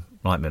a team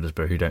like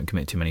Middlesbrough who don't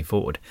commit too many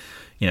forward.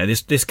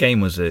 This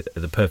game was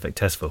the perfect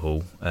test for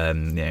Hull.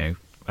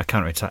 A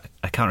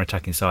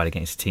counter-attacking side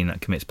against a team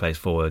that commits players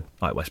forward,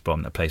 like West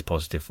Brom, that plays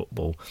positive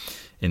football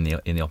in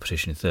the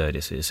opposition third.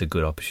 It's a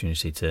good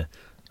opportunity to,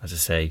 as I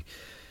say,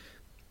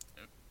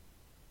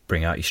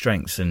 bring out your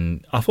strengths,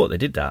 and I thought they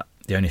did that.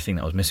 The only thing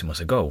that was missing was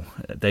a goal.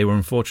 They were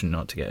unfortunate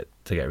not to get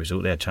a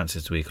result. They had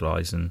chances to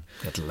equalise, and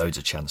they had loads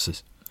of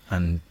chances.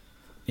 And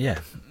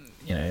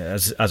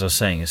as I was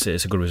saying, it's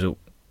a good result.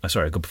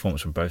 A good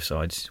performance from both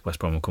sides. West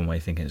Brom will come away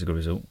thinking it's a good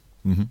result,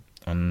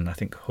 and I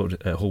think Hull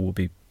will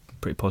be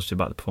pretty positive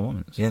about the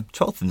performance. Yeah,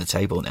 12th in the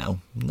table now,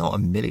 not a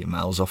million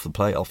miles off the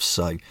playoffs.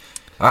 So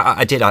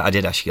I did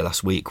ask you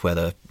last week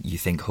whether you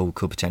think Hull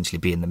could potentially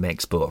be in the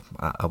mix, but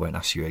I won't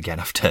ask you again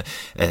after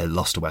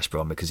lost to West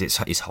Brom, because it's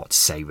hard to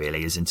say,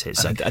 really, isn't it?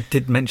 So I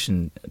did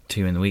mention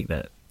to you in the week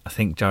that I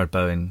think Jared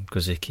Bowen,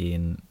 Grzycki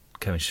and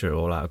Kevin Stewart are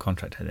all out of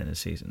contract at the end of the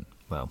season.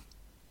 Well,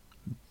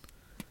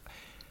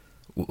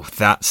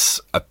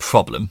 that's a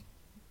problem,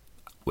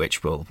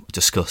 which we'll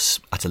discuss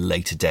at a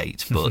later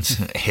date. But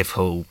if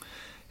Hull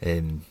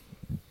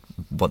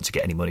want to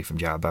get any money from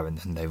Jared Bowen,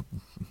 then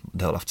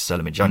they'll have to sell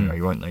him in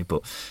January, won't they?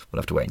 But we'll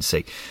have to wait and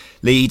see.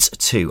 Leeds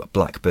 2,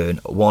 Blackburn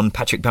 1.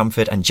 Patrick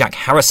Bamford and Jack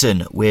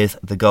Harrison with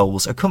the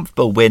goals. A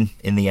comfortable win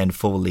in the end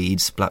for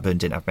Leeds. Blackburn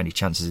didn't have many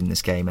chances in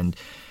this game, and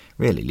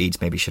really Leeds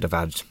maybe should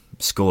have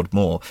scored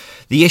more.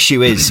 The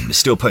issue is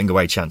still putting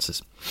away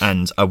chances,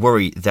 and I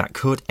worry that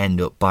could end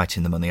up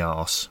biting them on the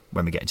arse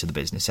when we get into the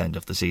business end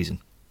of the season.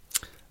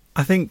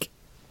 I think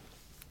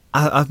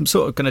I'm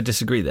sort of going to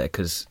disagree there,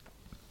 because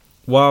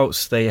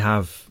whilst they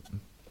have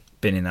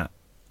been in that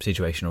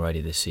situation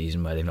already this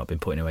season where they've not been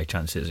putting away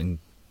chances and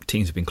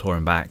teams have been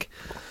clawing back,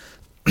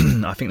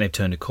 I think they've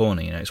turned a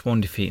corner. It's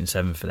 1 defeat and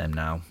 7 for them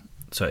now,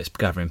 so it's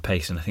gathering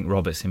pace, and I think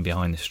Robertson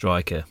behind the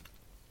striker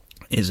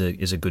is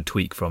a good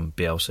tweak from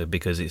Bielsa,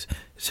 because it's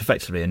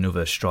effectively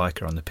another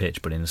striker on the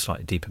pitch but in a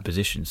slightly deeper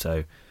position.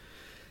 So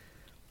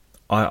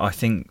I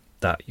think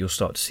that you'll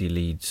start to see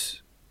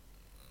Leeds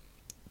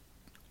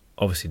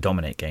obviously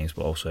dominate games,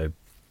 but also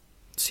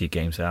see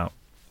games out.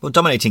 Well,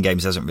 dominating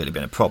games hasn't really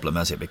been a problem,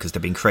 has it? Because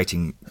they've been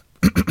creating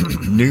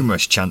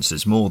numerous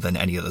chances, more than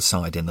any other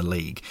side in the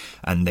league.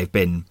 And they've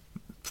been,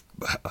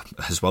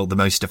 as well, the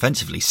most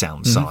defensively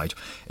sound side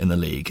in the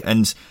league.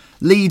 And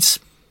Leeds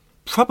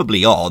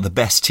probably are the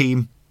best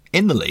team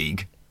in the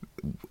league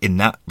in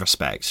that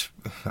respect.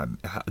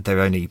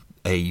 They're only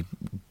a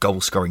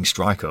goal-scoring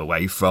striker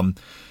away from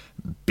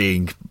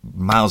being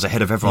miles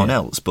ahead of everyone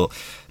else. But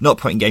not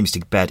putting games to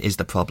bed is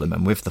the problem.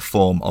 And with the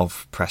form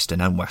of Preston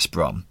and West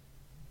Brom,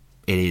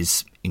 it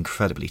is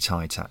incredibly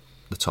tight at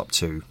the top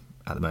 2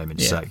 at the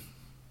moment. So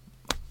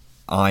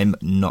I'm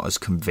not as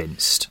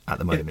convinced at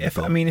the moment.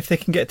 If they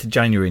can get to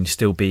January and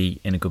still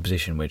be in a good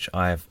position, which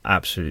I have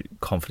absolute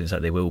confidence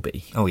that they will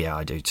be. Oh yeah,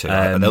 I do too.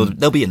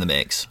 They'll be in the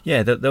mix.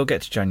 Yeah, they'll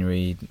get to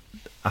January.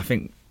 I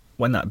think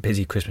when that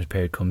busy Christmas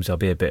period comes, there'll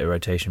be a bit of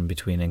rotation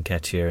between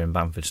Nketiah and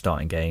Bamford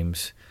starting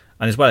games.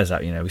 And as well as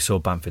that, we saw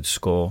Bamford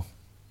score.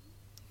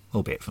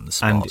 Albeit from the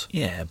spot.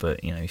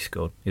 But he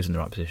scored. He was in the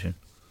right position.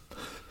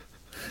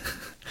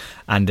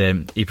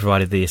 And he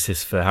provided the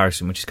assist for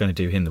Harrison, which is going to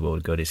do him the world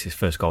of good. It's his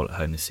first goal at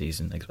home this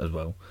season as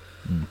well.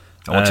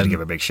 I wanted to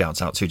give a big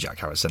shout out to Jack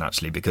Harrison,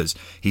 actually, because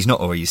he's not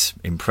always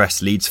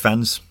impressed Leeds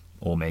fans,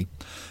 or me,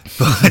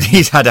 but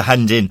he's had a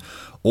hand in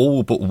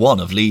all but one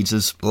of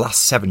Leeds'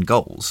 last 7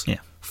 goals. Yeah.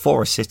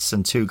 4 assists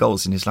and 2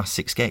 goals in his last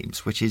 6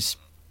 games, which is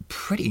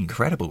pretty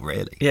incredible,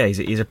 really. Yeah,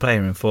 he's a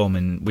player in form,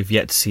 and we've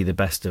yet to see the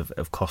best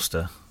of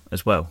Costa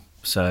as well.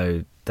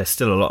 So there's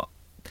still a lot.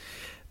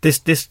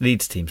 This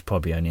Leeds team's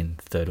probably only in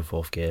 3rd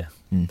or 4th gear.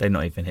 They've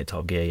not even hit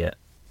top gear yet,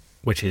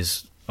 which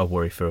is a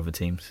worry for other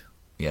teams.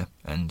 Yeah,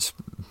 and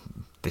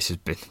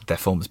their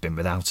form has been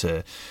without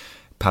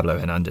Pablo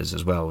Hernandez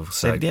as well.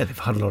 So they've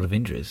had a lot of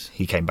injuries.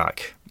 He came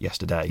back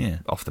yesterday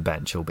off the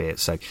bench, albeit.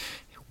 So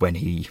when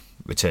he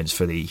returns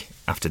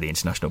after the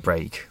international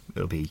break,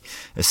 it'll be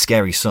a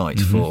scary sight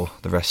for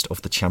the rest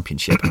of the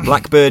Championship.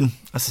 Blackburn,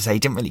 as I say,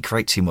 didn't really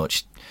create too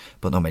much,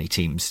 but not many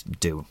teams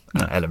do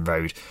at Ellen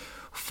Road.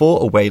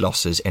 4 away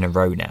losses in a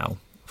row now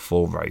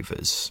for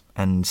Rovers,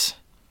 and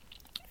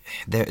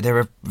they're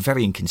a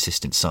very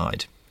inconsistent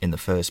side in the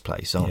first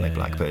place, aren't they,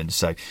 Blackburn? Yeah.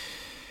 So,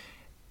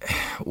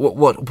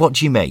 what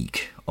do you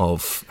make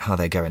of how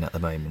they're going at the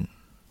moment?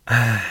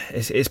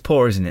 It's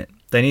poor, isn't it?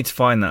 They need to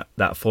find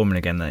that formula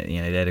again. That they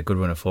had a good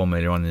run of form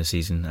earlier on in the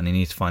season, and they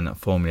need to find that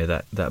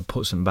formula that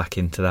puts them back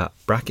into that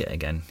bracket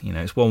again.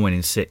 It's 1 win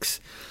in 6,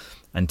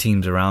 and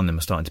teams around them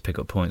are starting to pick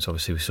up points.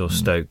 Obviously, we saw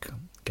Stoke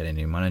get a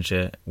new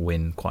manager,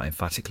 win quite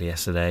emphatically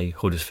yesterday.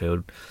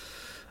 Huddersfield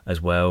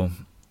as well.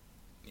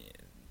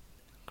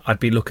 I'd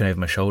be looking over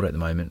my shoulder at the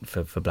moment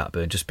for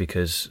Blackburn, just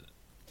because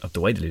of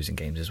the way they're losing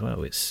games as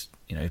well. It's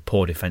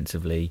poor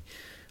defensively.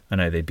 I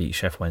know they beat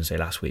Sheff Wednesday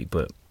last week,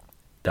 but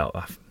that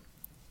was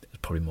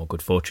probably more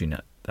good fortune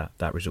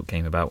that result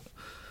came about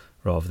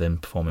rather than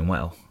performing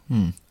well.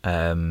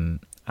 And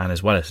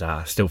as well as that,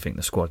 I still think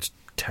the squad's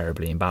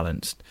terribly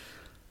imbalanced.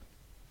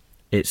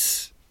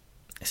 It's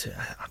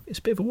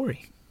a bit of a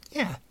worry.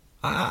 Yeah,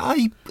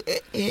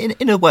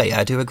 in a way,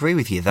 I do agree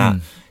with you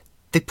that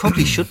they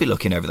probably should be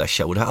looking over their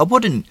shoulder. I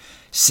wouldn't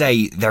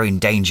say they're in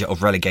danger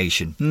of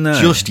relegation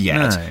just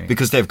yet,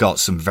 because they've got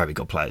some very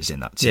good players in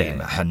that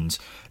team, and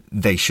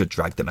they should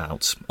drag them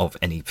out of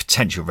any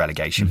potential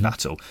relegation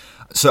battle.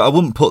 So I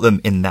wouldn't put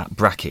them in that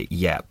bracket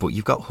yet, but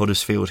you've got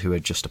Huddersfield, who are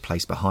just a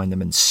place behind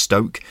them, and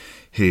Stoke,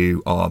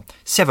 who are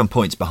 7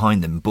 points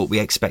behind them, but we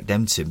expect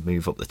them to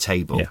move up the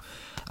table. Yeah.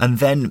 And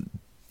then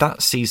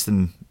that sees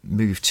them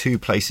move 2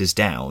 places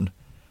down,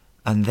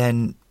 and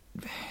then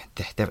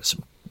there are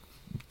some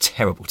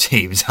terrible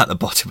teams at the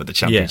bottom of the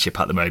Championship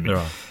at the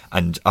moment.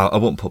 And I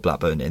won't put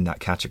Blackburn in that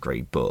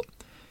category, but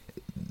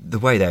the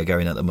way they're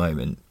going at the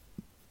moment,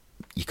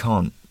 you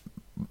can't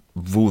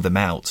rule them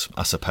out,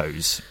 I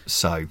suppose.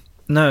 So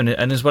no,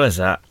 and as well as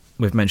that,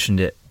 we've mentioned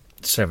it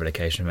several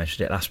occasions. We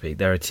mentioned it last week.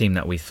 They're a team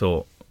that we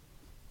thought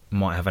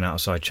might have an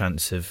outside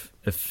chance of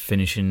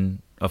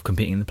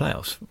competing in the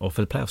playoffs or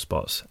for the playoff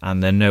spots,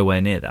 and they're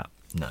nowhere near that.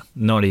 No,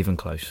 not even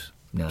close.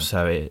 No.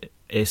 So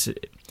it's a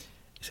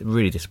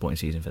really disappointing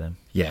season for them.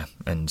 Yeah,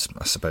 and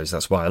I suppose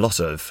that's why a lot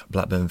of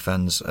Blackburn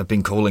fans have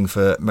been calling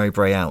for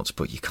Mowbray out,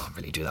 but you can't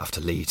really do that after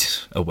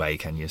Leeds away,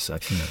 can you? So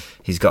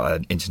he's got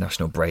an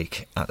international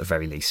break at the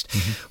very least.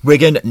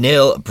 Wigan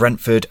 0,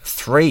 Brentford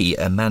 3.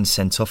 A man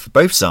sent off for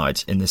both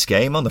sides in this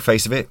game. On the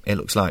face of it, it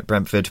looks like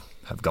Brentford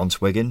have gone to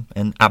Wigan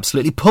and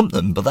absolutely pumped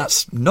them, but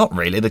that's not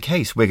really the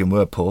case. Wigan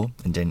were poor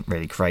and didn't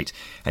really create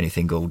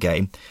anything all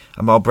game.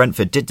 And while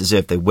Brentford did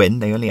deserve the win,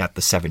 they only had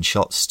the 7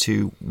 shots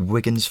to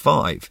Wigan's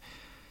 5.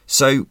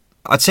 So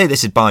I'd say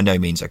this is by no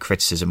means a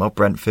criticism of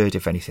Brentford.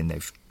 If anything,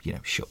 they've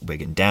shut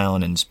Wigan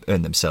down and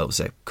earned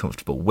themselves a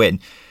comfortable win.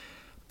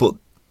 But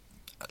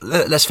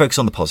let's focus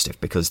on the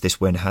positive, because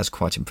this win has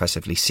quite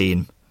impressively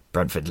seen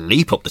Brentford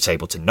leap up the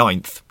table to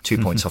 9th, 2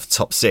 points off the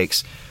top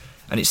 6,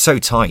 and it's so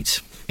tight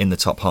in the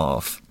top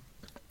half.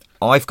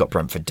 I've got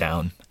Brentford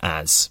down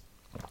as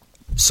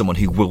someone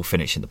who will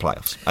finish in the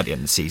playoffs at the end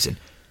of the season.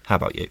 How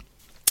about you?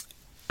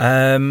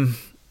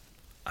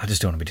 I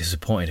just don't want to be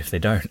disappointed if they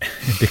don't,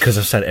 because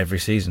I've said it every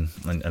season,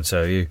 and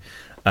so are you.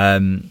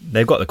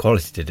 They've got the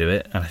quality to do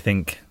it, and I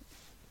think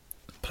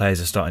players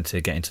are starting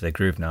to get into their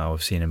groove now.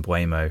 I've seen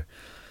Mbuemo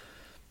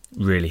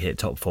really hit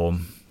top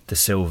form. De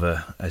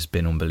Silva has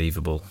been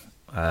unbelievable.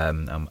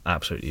 I'm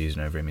absolutely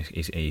using over him.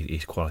 He's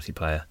a quality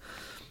player.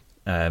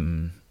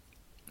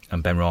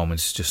 And Ben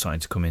Rahman's just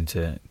starting to come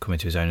into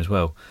his own as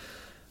well.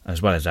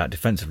 As well as that,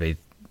 defensively,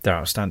 they're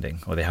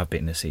outstanding, or they have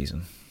been this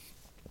season.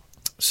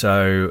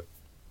 So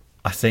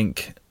I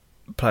think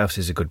playoffs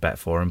is a good bet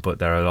for them, but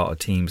there are a lot of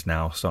teams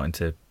now starting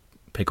to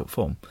pick up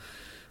form.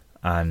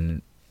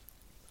 And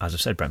as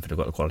I've said, Brentford have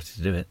got the quality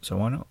to do it, so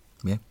why not?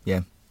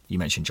 Yeah. You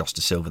mentioned Josh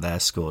Da Silva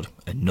there, scored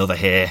another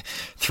here.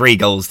 3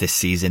 goals this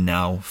season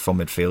now from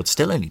midfield,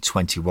 still only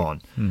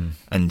 21.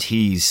 And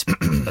he's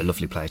a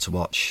lovely player to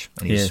watch.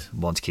 And he's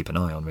one to keep an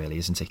eye on, really,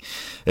 isn't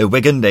he?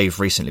 Wigan, they've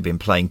recently been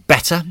playing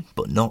better,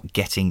 but not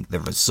getting the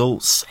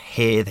results.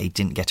 Here, they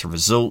didn't get a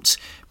result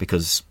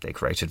because they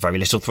created very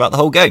little throughout the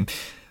whole game.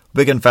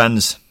 Wigan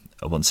fans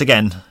are once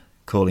again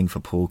calling for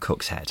Paul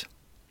Cook's head.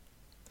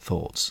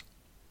 Thoughts?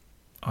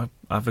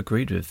 I've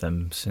agreed with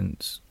them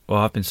since... Well,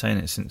 I've been saying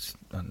it since,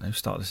 I don't know,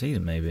 start of the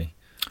season, maybe.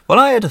 Well,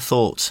 I had a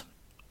thought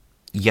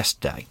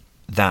yesterday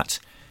that,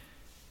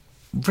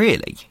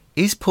 really,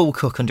 is Paul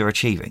Cook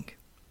underachieving?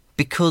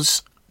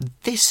 Because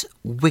this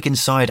Wigan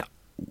side,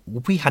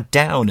 we had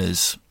down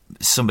as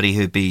somebody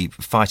who'd be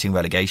fighting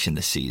relegation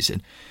this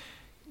season.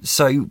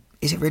 So,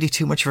 is it really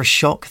too much of a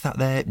shock that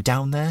they're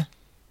down there?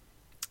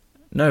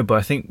 No, but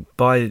I think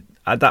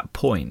at that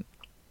point,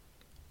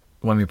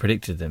 when we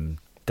predicted them,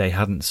 they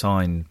hadn't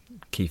signed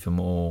Kiefer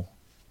Moore,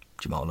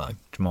 Jamal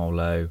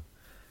Lowe.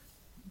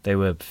 They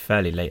were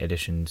fairly late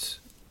additions,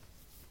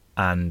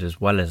 and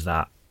as well as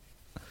that,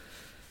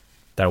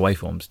 their away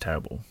form's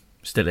terrible.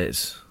 Still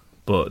is,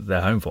 but their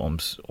home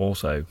form's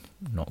also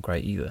not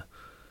great either.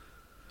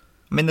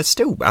 I mean, they're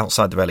still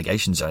outside the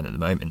relegation zone at the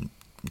moment,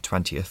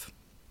 20th,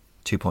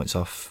 2 points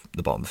off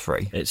the bottom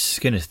 3. It's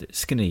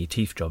skinny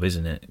teeth job,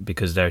 isn't it?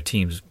 Because their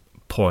team's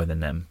poorer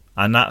than them,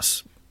 and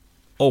that's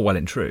all well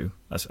and true.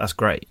 That's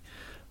great,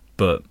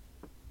 but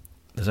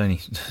there's only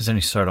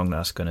so long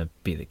that's going to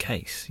be the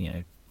case, you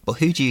know. Well,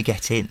 who do you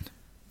get in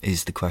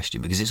is the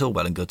question, because it's all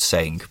well and good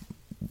saying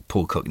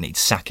Paul Cook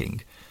needs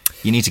sacking.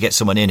 You need to get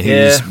someone in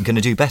who's going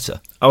to do better.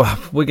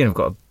 Oh, Wigan have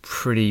got a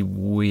pretty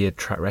weird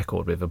track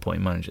record with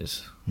appointing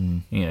managers.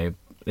 You know,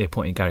 they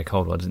appointed Gary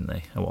Caldwell, didn't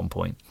they, at one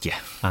point? Yeah.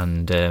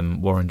 And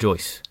Warren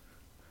Joyce.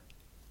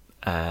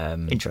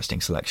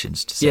 Interesting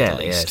selections, to say the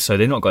least. Yeah, so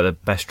they've not got the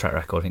best track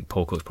record. I think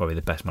Paul Cook's probably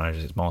the best manager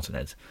since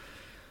Martinez.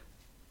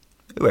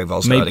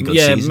 Rosler had a good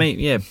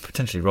season.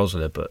 Potentially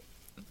Rosler, but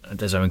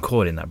there's Owen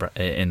Coyle in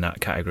that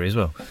category as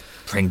well.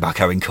 Bring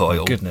back Owen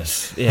Coyle. Oh,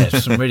 goodness, yeah,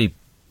 some really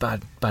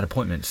bad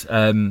appointments.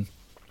 And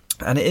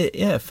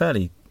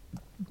fairly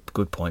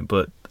good point.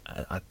 But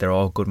there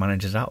are good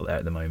managers out there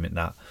at the moment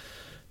that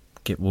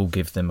will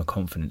give them a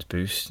confidence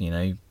boost. You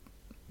know,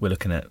 we're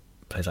looking at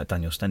players like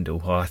Daniel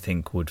Stendhal, who I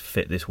think would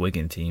fit this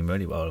Wigan team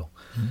really well.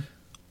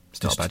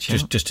 It's not a bad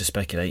shout. Just to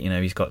speculate, you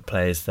know, he's got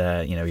players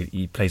there. You know,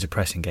 he plays a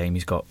pressing game.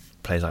 He's got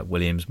players like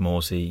Williams,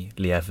 Morsey,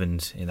 Lee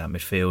Evans in that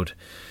midfield,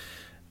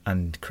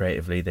 and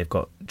creatively they've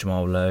got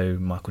Jamal Lowe,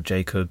 Michael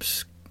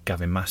Jacobs,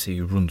 Gavin Massey,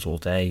 who runs all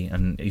day,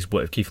 and he's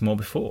worked with Kiefer Moore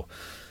before.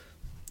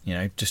 You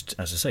know, just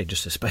as I say,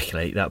 just to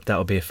speculate,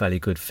 that'll be a fairly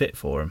good fit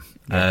for him.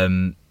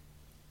 Yeah.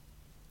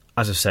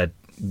 As I've said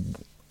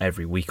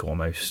every week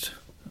almost,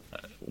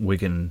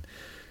 Wigan,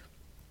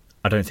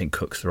 I don't think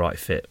Cook's the right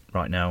fit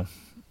right now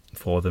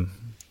for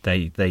them.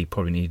 They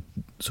probably need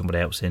somebody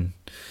else in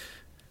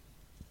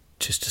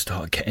just to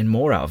start getting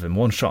more out of him.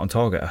 1 shot on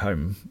target at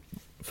home,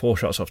 4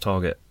 shots off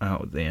target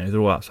out. You know,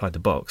 they're all outside the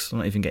box. They're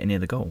not even getting near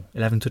the goal.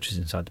 11 touches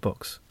inside the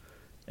box.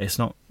 It's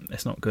not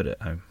good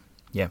at home.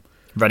 Yeah.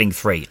 Reading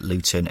 3,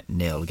 Luton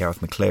 0.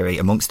 Gareth McCleary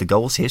amongst the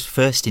goals. His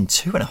first in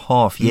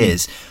 2.5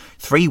 years.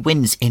 3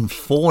 wins in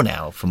 4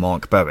 now for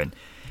Mark Bowen.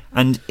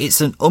 And it's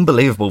an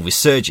unbelievable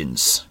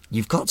resurgence.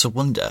 You've got to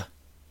wonder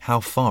how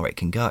far it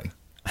can go.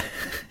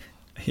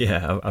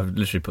 Yeah, I've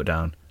literally put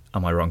down,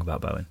 am I wrong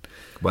about Bowen?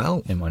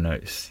 Well, in my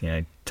notes,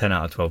 10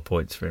 out of 12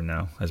 points for him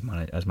now as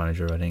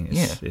manager of Reading.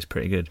 It's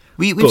pretty good.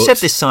 We've said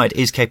this side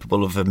is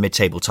capable of a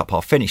mid-table top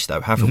half finish, though,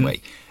 haven't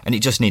we? And it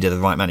just needed the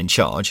right man in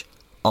charge.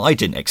 I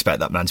didn't expect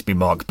that man to be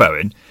Mark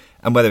Bowen,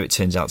 and whether it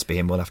turns out to be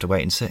him, we'll have to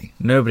wait and see.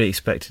 Nobody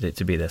expected it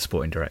to be their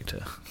sporting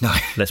director. No,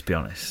 let's be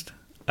honest.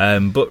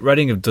 But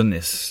Reading have done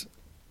this.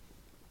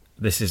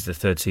 This is the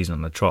 3rd season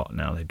on the trot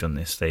now. They've done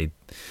this. They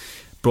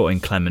brought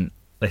in Clement.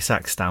 They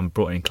sacked Stam,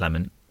 brought in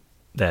Clement.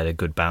 They had a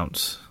good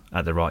bounce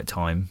at the right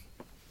time.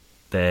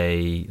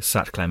 They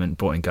sacked Clement,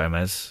 brought in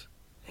Gomez.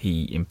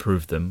 He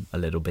improved them a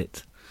little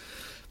bit.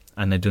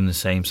 And they've done the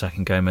same,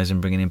 sacking Gomez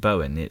and bringing in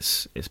Bowen.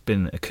 It's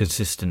been a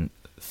consistent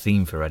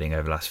theme for Reading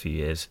over the last few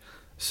years.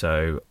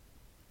 So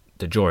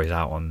the jury's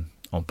out on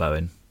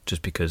Bowen,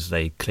 just because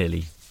they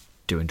clearly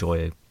do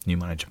enjoy a new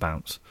manager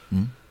bounce.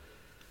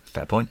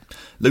 Fair point.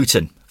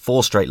 Luton,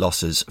 4 straight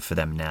losses for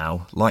them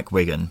now. Like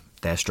Wigan,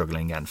 they're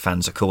struggling, and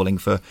fans are calling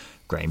for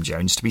Graham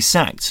Jones to be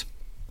sacked.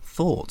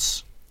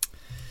 Thoughts?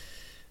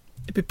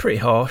 It'd be pretty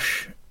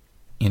harsh.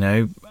 You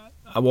know,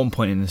 at one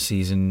point in the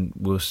season,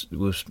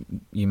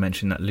 you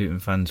mentioned that Luton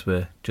fans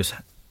were just,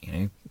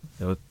 they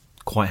were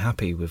quite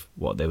happy with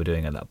what they were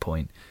doing at that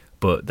point,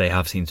 but they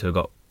have seemed to have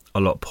got a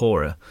lot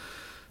poorer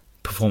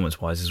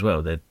performance-wise as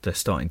well. They're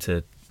starting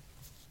to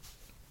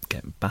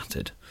get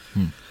battered.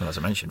 Well, as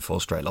I mentioned,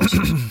 4 straight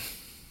losses.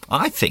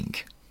 I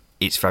think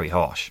it's very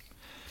harsh,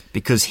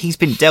 because he's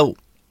been dealt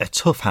a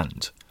tough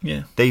hand.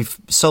 Yeah. They've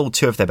sold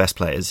 2 of their best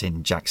players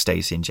in Jack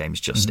Stacey and James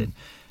Justin,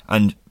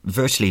 and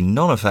virtually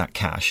none of that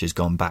cash has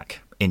gone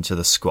back into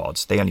the squad.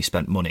 They only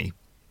spent money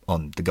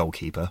on the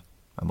goalkeeper,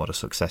 and what a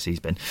success he's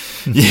been.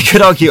 You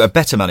could argue a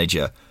better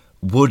manager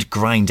would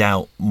grind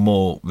out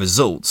more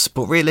results,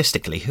 but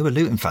realistically, who are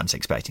Luton fans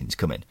expecting to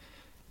come in?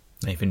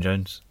 Nathan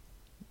Jones.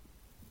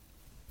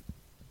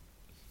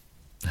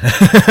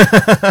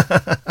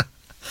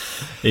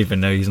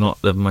 Even though he's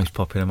not the most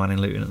popular man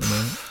in Luton at the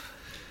moment.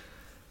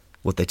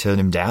 Would they turn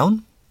him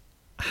down?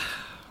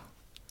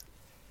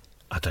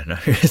 I don't know.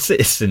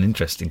 It's an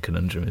interesting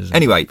conundrum, isn't it?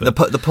 Anyway, the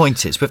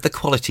point is, with the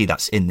quality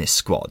that's in this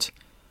squad,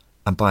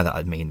 and by that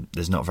I mean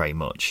there's not very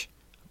much.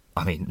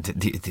 I mean,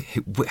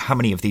 how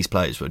many of these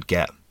players would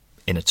get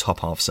in a top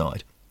half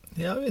side?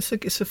 Yeah, it's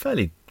a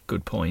fairly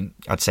good point.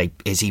 I'd say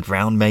Izzy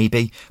Brown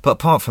maybe, but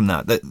apart from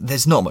that,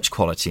 there's not much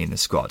quality in the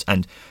squad,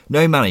 and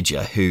no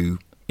manager who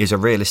is a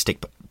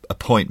realistic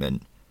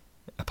appointment,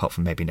 apart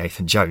from maybe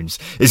Nathan Jones,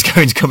 is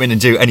going to come in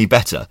and do any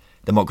better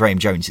than what Graham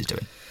Jones is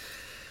doing.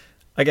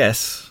 I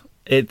guess.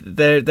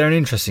 They're an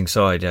interesting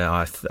side.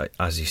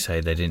 As you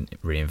say, they didn't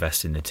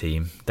reinvest in the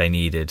team. They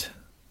needed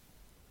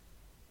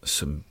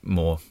some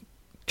more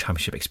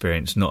Championship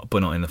experience,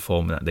 but not in the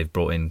form that they've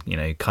brought in. You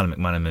know, Callum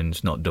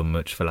McManaman's not done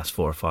much for the last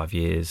 4 or 5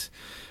 years.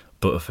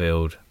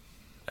 Butterfield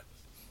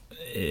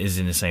is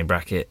in the same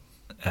bracket.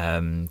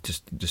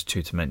 Just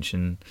two to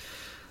mention.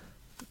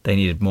 They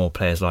needed more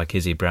players like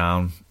Izzy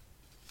Brown,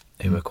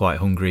 who are quite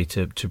hungry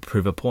to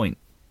prove a point,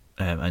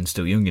 and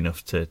still young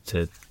enough to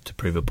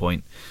prove a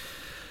point.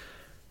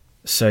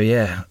 So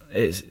yeah,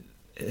 it's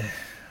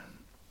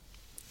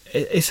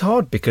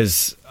hard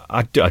because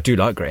I do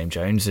like Graham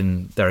Jones,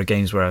 and there are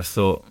games where I've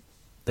thought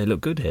they look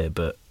good here,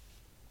 but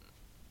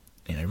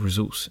you know,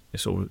 results.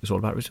 It's all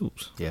about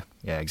results. Yeah,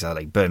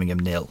 exactly.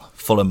 Birmingham 0,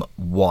 Fulham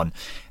 1.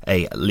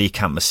 A Lee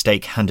Camp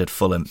mistake handed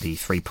Fulham the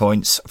 3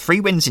 points. 3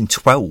 wins in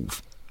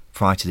 12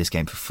 prior to this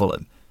game for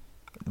Fulham,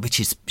 which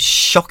is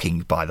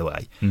shocking, by the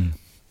way.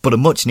 But a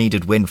much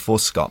needed win for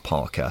Scott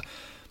Parker.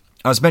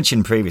 As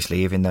mentioned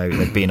previously, even though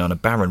they've been on a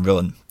barren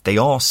run, they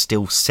are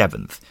still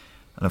 7th.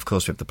 And of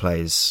course, with the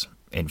players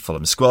in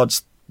Fulham's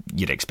squads,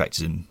 you'd expect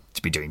them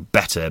to be doing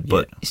better,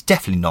 but it's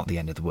definitely not the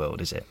end of the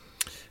world, is it?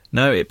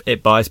 No,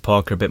 it buys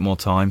Parker a bit more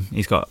time.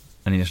 He's got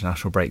an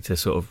international break to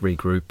sort of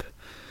regroup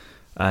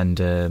and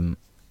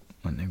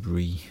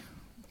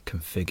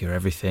reconfigure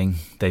everything.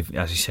 They've,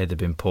 as you said, they've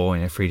been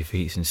poor. 3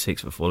 defeats and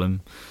 6 for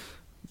Fulham,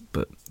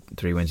 but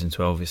 3 wins in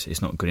 12.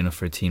 It's not good enough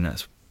for a team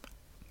that's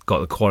got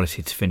the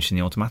quality to finish in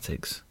the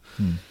automatics.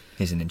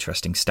 Here's an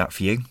interesting stat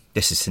for you.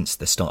 This is since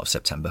the start of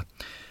September.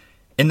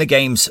 In the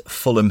games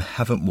Fulham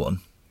haven't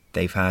won,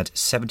 they've had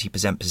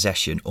 70%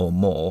 possession or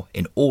more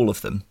in all of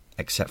them,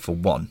 except for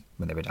one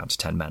when they were down to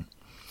 10 men.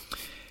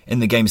 In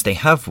the games they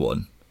have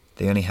won,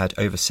 they only had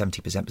over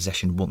 70%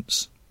 possession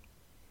once.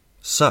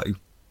 So,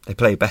 they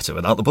play better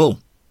without the ball.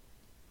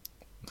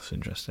 That's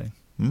interesting.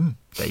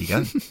 There you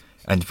go.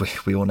 And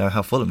we all know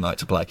how Fulham like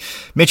to play.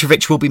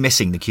 Mitrovic will be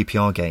missing the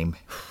QPR game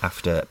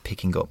after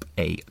picking up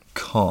a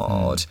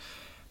card.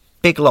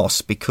 Big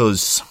loss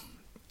because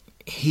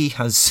he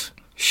has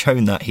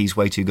shown that he's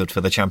way too good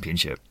for the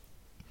Championship.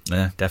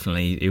 Yeah,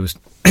 definitely. It was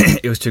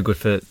too good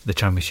for the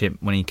Championship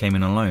when he came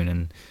in on loan,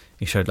 and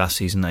he showed last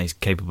season that he's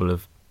capable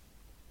of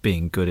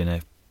being good in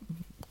a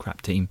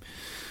crap team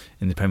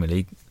in the Premier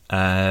League.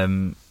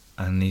 And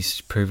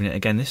he's proven it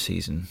again this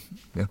season.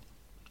 Yeah,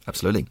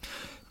 absolutely.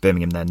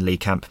 Birmingham then, Lee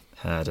Camp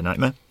had a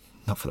nightmare,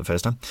 not for the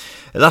first time.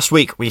 Last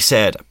week we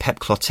said Pep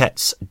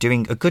Clotet's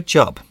doing a good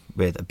job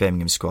with a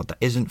Birmingham squad that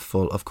isn't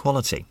full of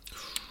quality.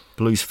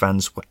 Blues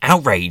fans were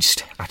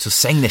outraged at us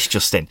saying this,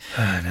 Justin.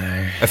 I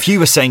know. A few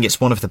were saying it's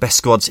one of the best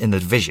squads in the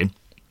division.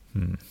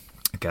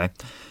 Okay.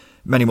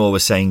 Many more were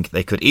saying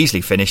they could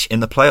easily finish in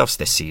the playoffs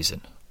this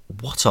season.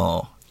 What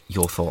are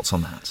your thoughts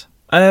on that?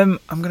 I'm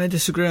going to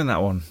disagree on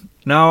that one.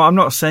 No, I'm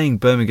not saying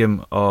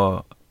Birmingham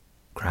are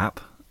crap.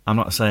 I'm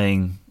not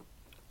saying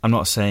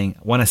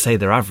when I say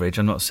they're average,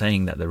 I'm not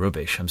saying that they're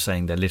rubbish. I'm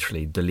saying they're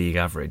literally the league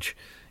average.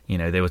 You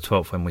know, they were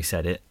 12th when we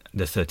said it.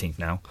 They're 13th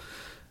now.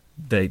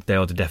 They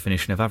are the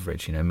definition of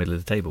average. You know, middle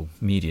of the table,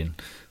 median.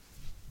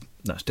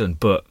 That's done.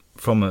 But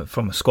from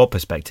a squad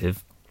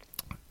perspective,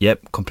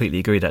 yep, completely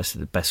agree. That's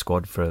the best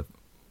squad for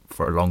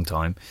a long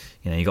time.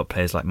 You know, you got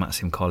players like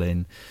Maxim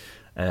Collin,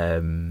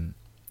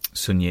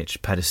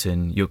 Sunjic,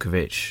 Pedersen,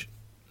 Jukovic.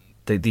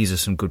 These are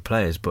some good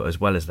players, but as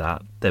well as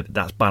that,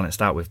 that's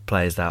balanced out with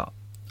players that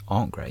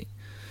aren't great.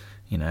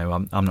 You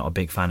know, I'm not a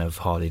big fan of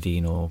Harley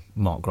Dean or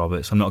Mark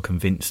Roberts. I'm not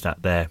convinced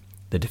that they're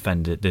the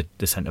defender,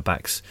 the centre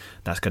backs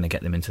that's going to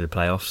get them into the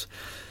playoffs.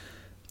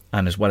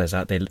 And as well as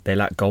that, they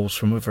lack goals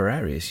from other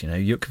areas. You know,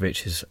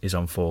 Jukovic is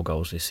on 4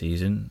 goals this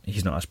season.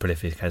 He's not as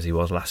prolific as he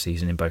was last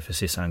season in both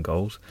assists and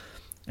goals.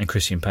 And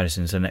Christian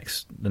Pedersen's the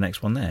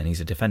next one there, and he's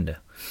a defender.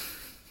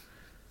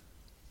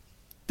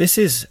 This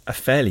is a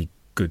fairly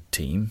good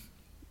team,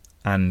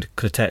 and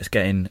Clotet's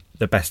getting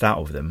the best out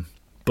of them,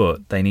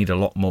 but they need a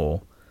lot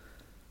more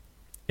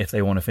if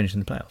they want to finish in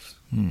the playoffs.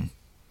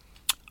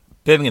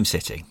 Birmingham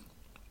City,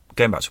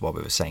 going back to what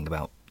we were saying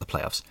about the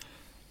playoffs,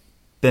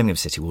 Birmingham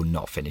City will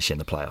not finish in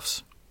the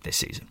playoffs this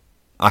season.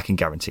 I can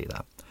guarantee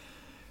that.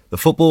 The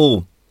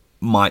football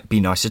might be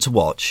nicer to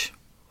watch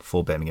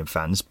for Birmingham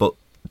fans, but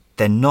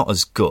they're not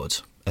as good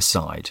a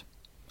side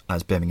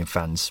as Birmingham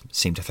fans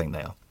seem to think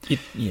they are.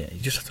 You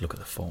just have to look at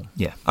the form.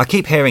 Yeah, I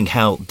keep hearing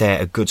how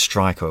they're a good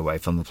striker away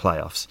from the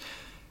playoffs.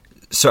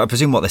 So I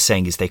presume what they're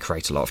saying is they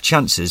create a lot of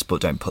chances but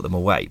don't put them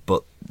away.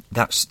 But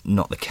that's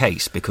not the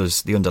case,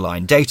 because the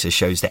underlying data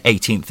shows they're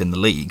 18th in the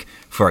league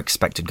for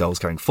expected goals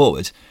going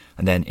forward.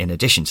 And then in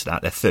addition to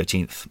that, they're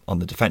 13th on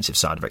the defensive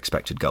side of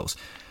expected goals.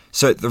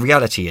 So the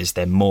reality is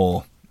they're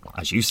more,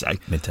 as you say,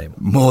 mid-table,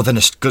 more than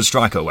a good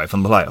striker away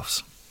from the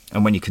playoffs.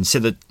 And when you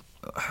consider,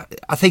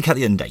 I think at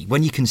the end of the day,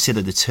 when you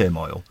consider the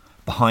turmoil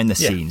behind the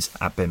scenes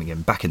at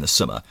Birmingham back in the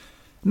summer,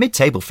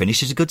 mid-table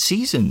finish is a good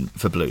season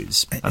for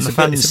Blues. And the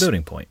fans, it's a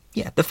building point.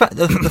 Yeah, the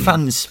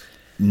fans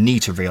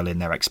need to reel in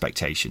their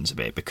expectations a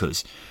bit,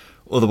 because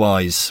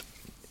otherwise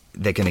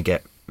they're going to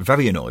get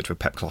very annoyed with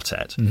Pep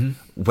Clotet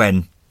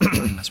when,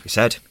 as we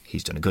said,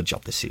 he's done a good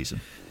job this season.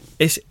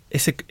 As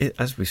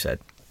we said,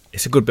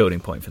 it's a good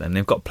building point for them.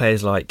 They've got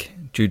players like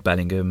Jude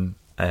Bellingham,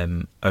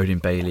 Odin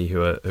Bailey,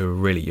 who are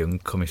really young,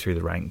 coming through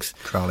the ranks.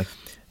 Crowley.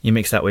 You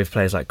mix that with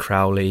players like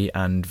Crowley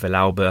and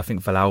Villalba. I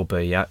think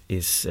Villalba,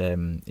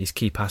 his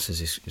key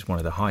passes is one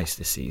of the highest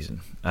this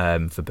season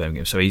for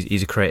Birmingham. So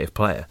he's a creative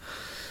player.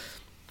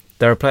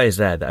 There are players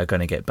there that are going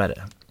to get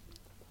better.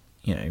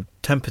 You know,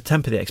 temper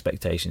the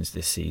expectations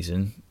this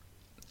season,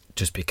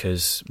 just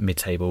because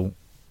mid-table,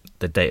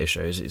 the data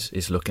shows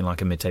is looking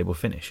like a mid-table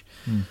finish.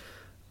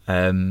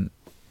 And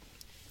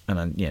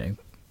then, you know,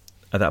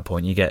 at that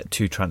point you get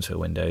 2 transfer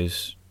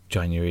windows,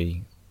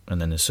 January and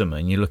then the summer,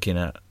 and you're looking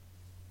at,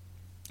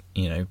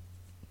 you know,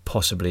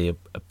 possibly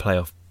a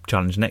playoff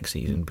challenge next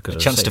season, because a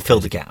chance to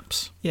fill the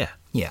gaps. Yeah.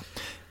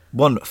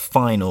 One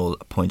final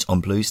point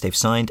on Blues: they've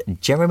signed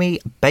Jeremy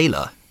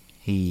Baylor.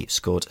 He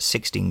scored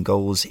 16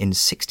 goals in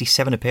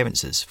 67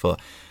 appearances for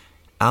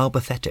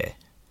Albacete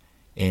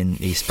in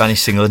the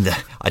Spanish Segunda.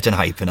 I don't know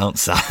how you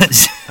pronounce that.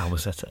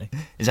 Albacete.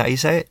 Is that how you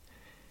say it?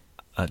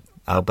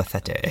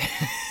 Albacete.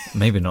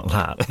 Maybe not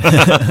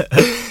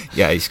that.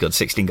 Yeah, he scored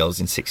 16 goals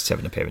in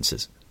 67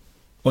 appearances.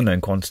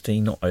 Unknown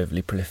quantity, not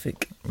overly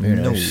prolific. Who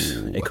knows?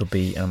 It could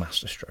be a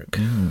masterstroke.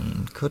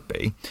 Could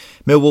be.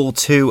 Millwall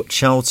 2,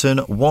 Charlton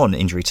 1.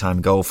 Injury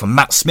time goal from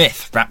Matt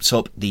Smith wrapped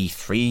up the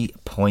 3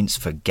 points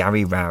for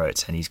Gary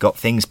Rowett, and he's got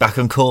things back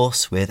on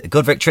course with a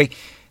good victory.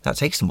 That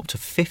takes them up to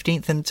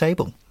 15th in the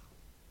table.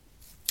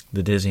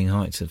 The dizzying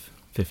heights of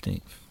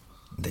 15th.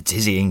 The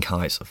dizzying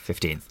heights of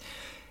 15th.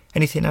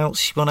 Anything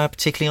else you want to add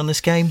particularly on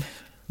this game?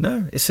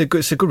 No, it's a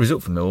good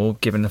result for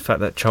Millwall, given the fact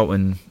that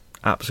Charlton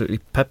absolutely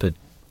peppered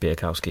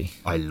Bielkowski.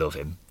 I love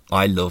him.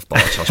 I love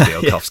Bartosz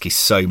Bielkowski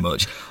so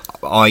much.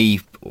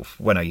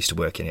 When I used to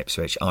work in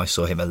Ipswich, I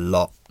saw him a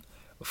lot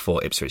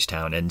for Ipswich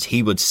Town, and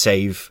he would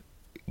save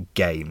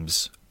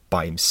games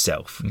by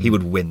himself. He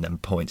would win them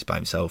points by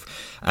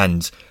himself.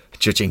 And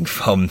judging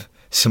from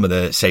some of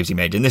the saves he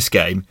made in this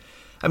game,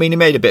 I mean, he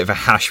made a bit of a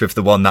hash with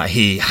the one that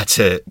he had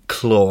to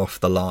claw off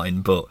the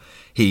line, but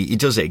he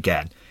does it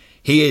again.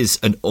 He is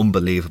an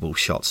unbelievable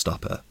shot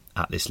stopper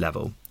at this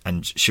level,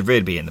 and should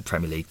really be in the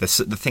Premier League. The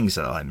things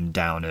that I'm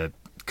down are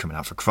coming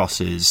out for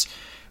crosses,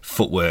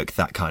 footwork,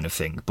 that kind of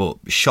thing. But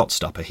shot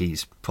stopper,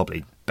 he's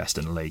probably best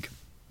in the league.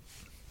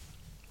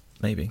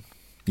 Maybe.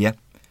 Yeah.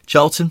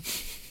 Charlton,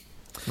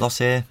 loss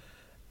here.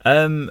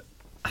 I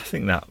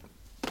think that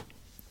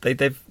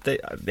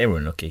they were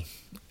unlucky,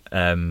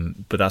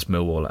 but that's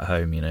Millwall at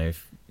home. You know,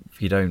 if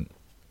you don't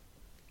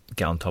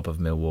get on top of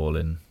Millwall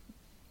and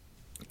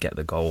get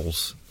the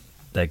goals,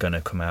 they're going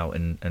to come out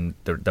and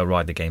they'll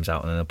ride the games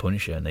out and then they'll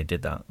punish you, and they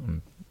did that.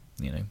 And,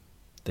 you know,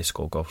 they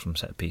scored goals from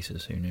set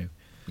pieces. Who knew?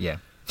 Yeah.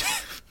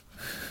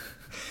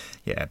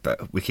 Yeah,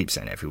 but we keep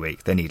saying every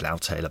week they need Lau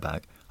Taylor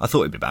back. I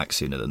thought he'd be back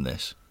sooner than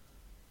this.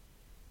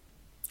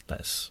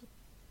 Let's.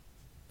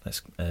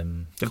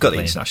 They've got the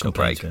international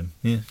break.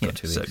 Yeah, got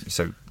 2 weeks.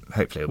 So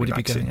hopefully he'll be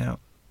back soon. Would he be going out?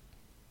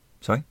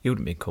 Sorry, he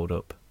wouldn't be called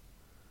up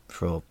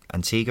for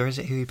Antigua. Is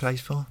it who he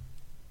plays for?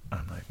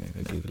 I'm not even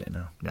going to Google it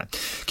now. No.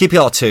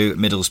 QPR 2,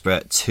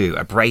 Middlesbrough 2.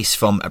 A brace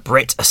from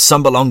Britt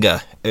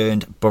Sumberlonger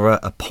earned Borough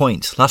a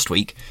point. Last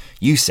week,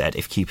 you said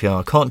if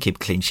QPR can't keep a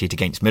clean sheet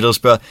against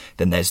Middlesbrough,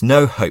 then there's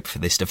no hope for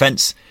this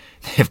defence.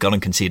 They've gone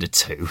and conceded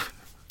 2.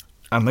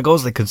 And the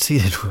goals they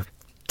conceded were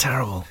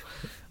terrible.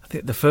 I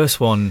think the first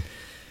one,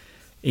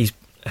 I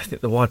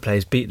think the wide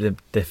players beat the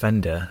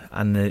defender,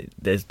 and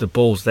the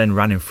balls then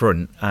ran in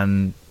front,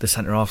 and the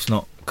centre half's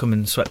not come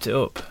and swept it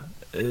up.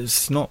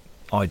 It's not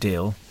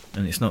ideal.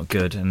 And it's not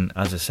good. And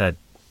as I said,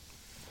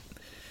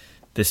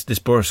 this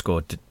Borough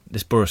squad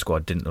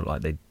didn't look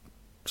like they'd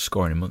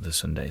score in a month of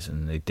Sundays,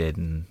 and they did,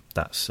 and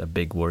that's a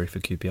big worry for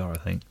QPR, I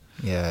think.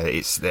 Yeah,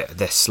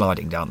 they're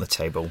sliding down the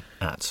table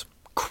at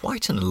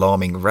quite an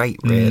alarming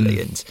rate,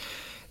 really. And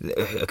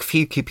a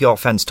few QPR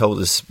fans told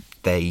us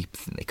they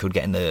could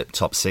get in the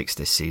top 6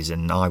 this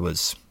season. I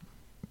was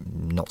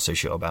not so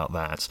sure about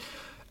that,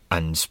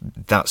 and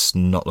that's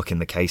not looking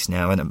the case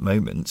now. And at the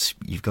moment,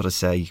 you've got to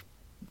say,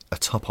 a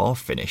top half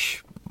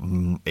finish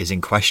is in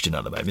question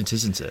at the moment,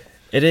 isn't it?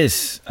 It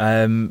is.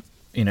 You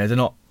know,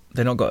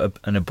 they're not got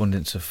an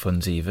abundance of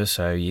funds either.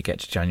 So you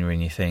get to January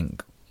and you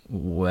think,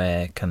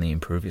 where can they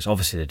improve? It's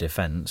obviously the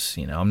defence.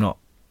 I'm not.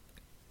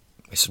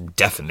 It's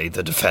definitely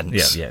the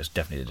defence. Yeah, it's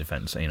definitely the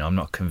defence. I'm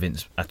not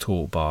convinced at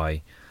all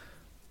by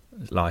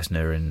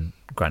Leisner and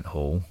Grant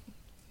Hall.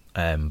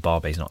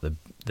 Barbe's not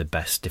the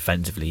best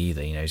defensively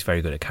either. He's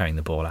very good at carrying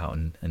the ball out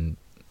and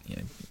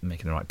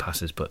making the right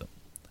passes, but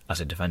as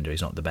a defender,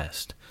 he's not the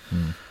best.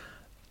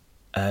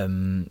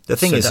 The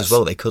thing is, as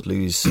well, they could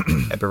lose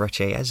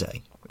Eberechi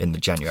Eze in the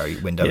January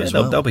window as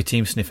well. There'll be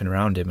teams sniffing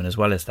around him, and as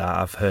well as that,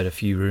 I've heard a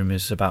few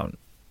rumours about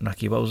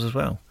Naki Wells as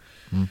well.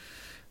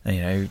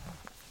 And,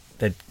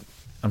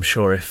 I'm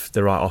sure if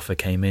the right offer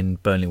came in,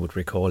 Burnley would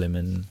recall him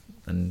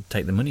and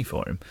take the money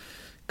for him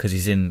because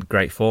he's in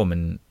great form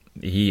and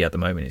he, at the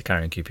moment, is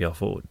carrying QPR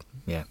forward.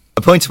 Yeah.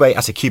 A point away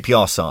at a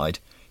QPR side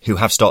who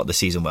have started the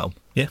season well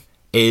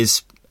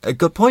is a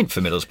good point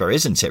for Middlesbrough,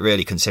 isn't it,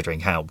 really,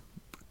 considering how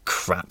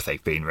crap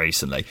they've been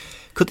recently?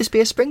 Could this be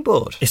a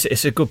springboard?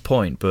 It's a good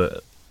point,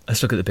 but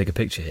let's look at the bigger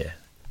picture here.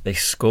 They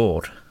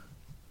scored.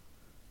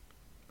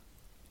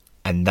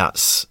 And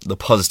that's the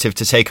positive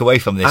to take away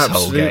from this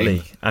whole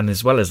game. And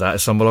as well as that,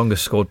 Sambalonga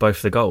scored both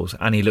of the goals,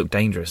 and he looked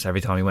dangerous every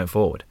time he went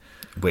forward.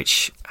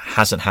 Which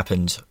hasn't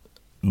happened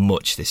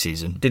much this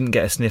season. Didn't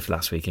get a sniff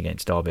last week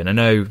against Derby. And I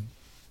know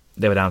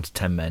they were down to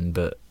 10 men,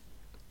 but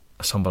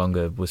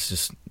Sambalonga was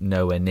just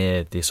nowhere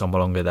near the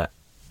Sambalonga that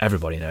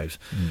everybody knows.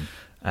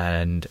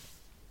 And,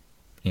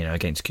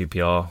 against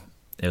QPR,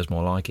 it was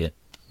more like it.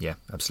 Yeah,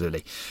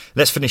 absolutely.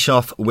 Let's finish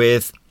off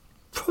with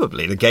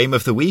probably the game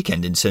of the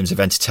weekend in terms of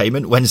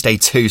entertainment. Wednesday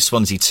 2,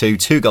 Swansea 2,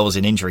 2 goals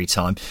in injury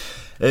time.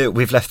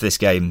 We've left this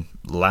game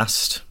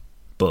last,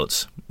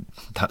 but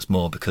that's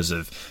more because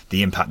of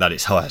the impact that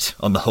it's had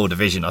on the whole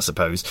division, I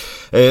suppose.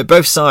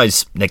 Both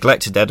sides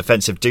neglected their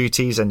defensive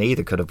duties and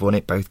neither could have won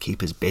it. Both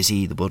keepers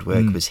busy, the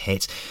woodwork was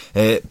hit.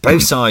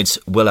 Both sides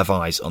will have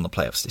eyes on the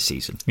playoffs this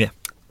season. Yeah.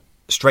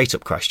 Straight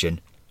up question,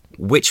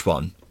 which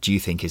one do you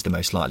think is the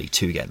most likely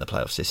to get in the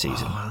playoffs this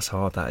season? Oh, that's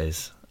hard, that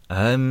is.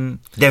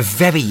 They're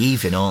very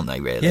even, aren't they,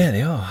 really? Yeah,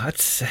 they are. I'd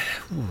say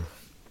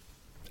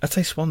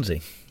Swansea.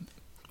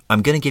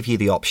 I'm going to give you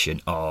the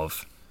option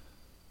of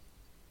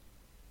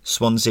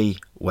Swansea,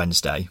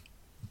 Wednesday,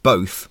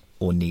 both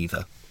or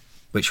neither.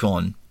 Which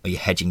one are you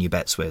hedging your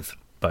bets with?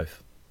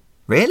 Both.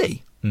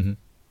 Really? Mm-hmm.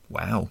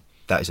 Wow,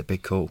 that is a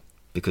big call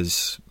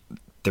because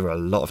there are a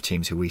lot of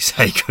teams who we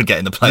say could get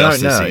in the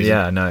playoffs this season.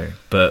 Yeah, I know.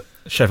 But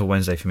Sheffield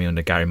Wednesday, for me,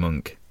 under Gary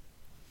Monk,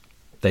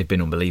 they've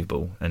been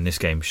unbelievable. And this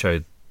game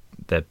showed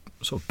their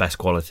sort of best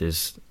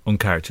qualities,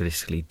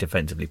 uncharacteristically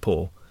defensively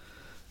poor.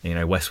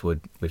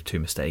 Westwood with 2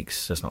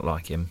 mistakes, that's not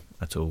like him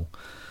at all.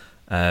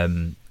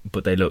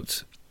 But they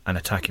looked an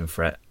attacking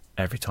threat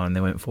every time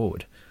they went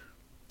forward.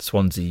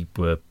 Swansea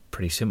were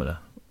pretty similar.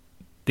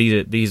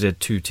 These are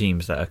 2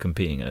 teams that are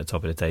competing at the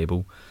top of the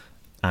table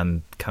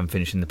and can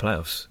finish in the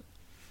playoffs.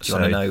 Do you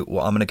want to know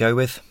what I'm going to go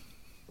with?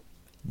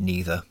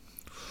 Neither.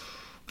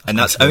 And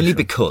that's only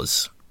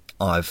because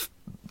I've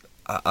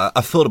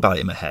thought about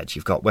it in my head.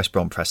 You've got West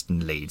Brom,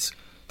 Preston, Leeds.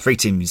 3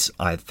 teams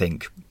I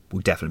think will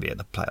definitely be in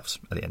the playoffs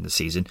at the end of the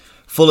season.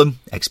 Fulham,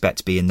 expect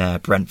to be in there.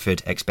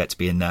 Brentford, expect to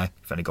be in there.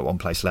 We've only got 1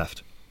 place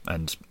left.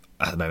 And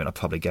at the moment, I'll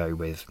probably go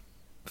with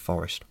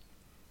Forest.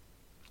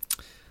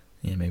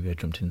 Yeah, maybe I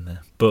jumped in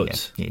there.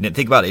 But yeah, you didn't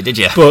think about it, did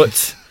you?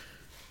 But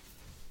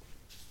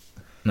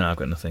no, I've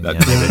got nothing. Yeah,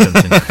 maybe I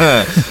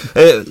jumped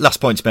in.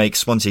 Last point to make,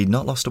 Swansea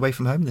not lost away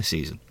from home this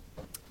season,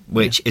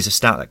 which is a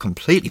stat that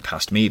completely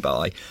passed me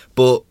by,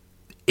 but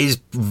is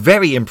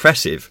very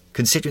impressive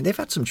considering they've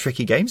had some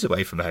tricky games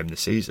away from home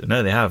this season.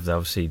 No, they have.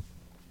 Obviously,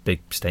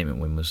 big statement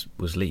win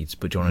was Leeds,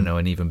 but do you want to know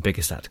an even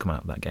bigger stat to come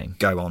out of that game?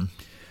 Go on.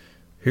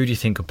 Who do you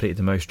think completed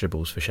the most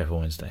dribbles for Sheffield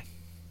Wednesday?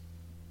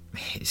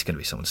 It's going to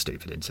be someone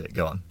stupid, isn't it?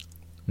 Go on.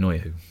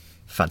 Neuer.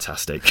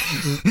 Fantastic.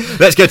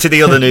 Let's go to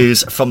the other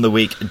news from the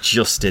week.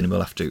 Justin,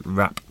 we'll have to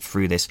wrap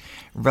through this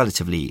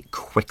relatively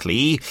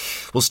quickly.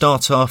 We'll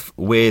start off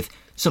with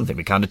something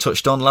we kind of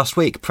touched on last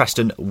week.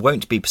 Preston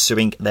won't be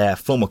pursuing their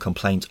formal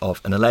complaint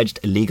of an alleged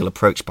illegal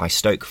approach by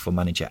Stoke for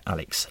manager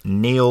Alex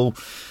Neil.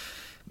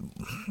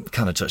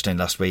 Kind of touched on it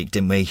last week,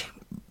 didn't we?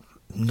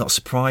 Not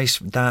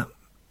surprised that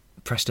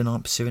Preston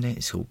aren't pursuing it.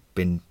 It's all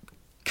been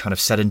kind of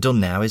said and done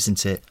now,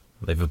 isn't it?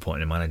 They've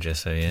appointed a manager,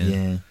 so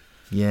yeah.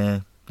 Yeah.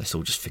 Let's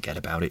all just forget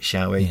about it,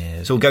 shall we?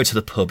 Yeah. So we'll go to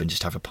the pub and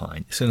just have a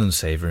pint. It's an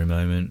unsavoury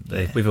moment.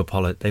 They've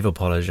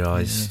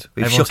apologised. Yeah.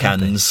 We've shook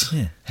hands.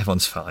 Yeah.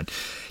 Everyone's fine.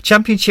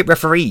 Championship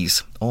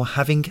referees are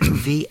having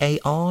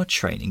VAR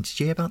training. Did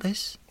you hear about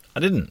this? I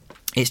didn't.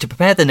 It's to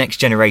prepare the next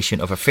generation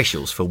of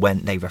officials for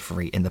when they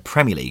referee in the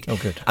Premier League. Oh,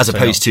 good. As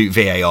opposed to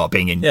VAR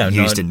being used in the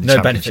Championship.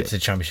 No benefit to the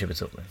Championship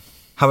at all.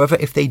 However,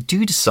 if they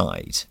do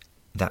decide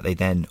that they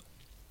then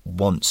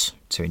want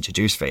to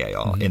introduce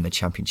VAR in the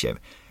Championship,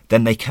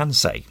 then they can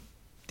say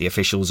the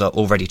officials are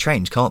already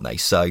trained, can't they?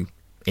 So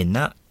in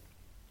that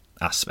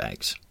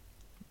aspect,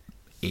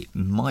 it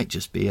might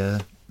just be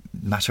a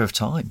matter of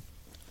time.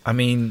 I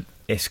mean,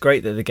 it's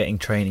great that they're getting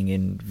training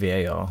in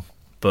VAR,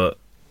 but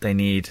they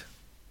need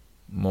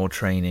more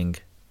training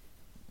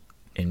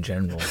in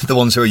general. The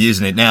ones who are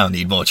using it now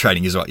need more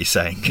training, is what you're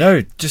saying.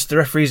 No, just the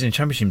referees in the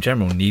Championship in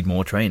general need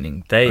more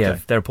training. They're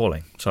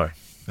appalling. Sorry.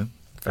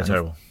 They're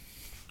terrible.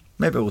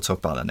 Maybe we'll talk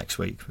about that next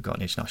week. We've got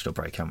an international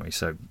break, haven't we?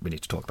 So we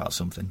need to talk about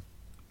something.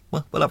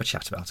 Well, we'll have a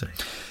chat about it.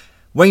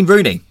 Wayne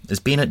Rooney has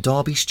been at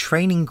Derby's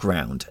training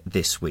ground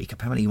this week.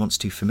 Apparently he wants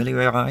to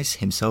familiarise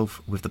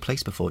himself with the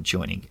place before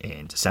joining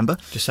in December.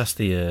 Just ask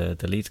the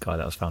Leeds guy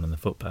that was found in the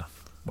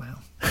footpath. Wow.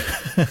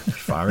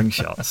 Firing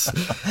shots.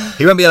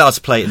 He won't be allowed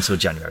to play until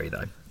January,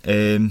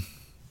 though.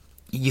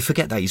 You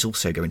forget that he's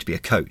also going to be a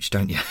coach,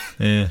 don't you?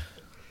 Yeah.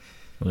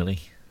 Really?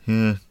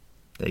 Yeah.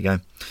 There you go.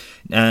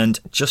 And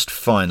just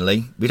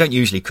finally, we don't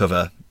usually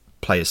cover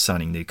players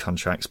signing new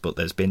contracts, but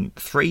there's been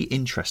 3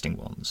 interesting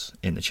ones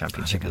in the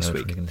Championship this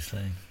week.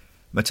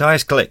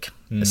 Matthias Glick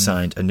has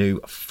signed a new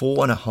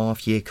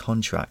 4.5-year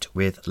contract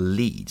with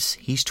Leeds.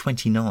 He's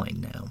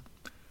 29 now.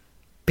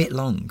 Bit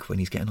long when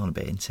he's getting on a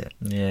bit, isn't it?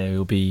 Yeah,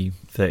 he'll be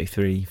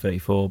 33,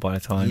 34 by the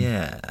time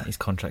his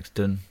contract's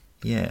done.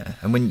 Yeah,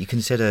 and when you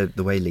consider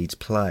the way Leeds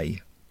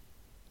play,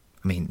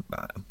 I mean,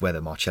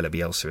 whether Marcelo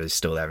Bielsa is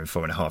still there in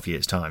 4.5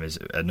 years' time is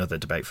another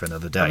debate for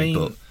another day.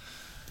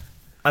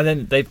 And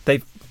then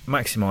they've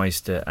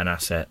maximised an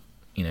asset.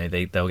 You know,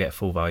 they'll get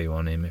full value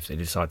on him if they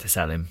decide to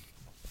sell him.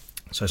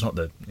 So it's not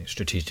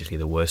strategically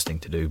the worst thing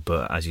to do.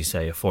 But as you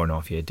say, a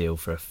 4.5-year deal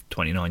for a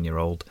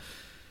 29-year-old.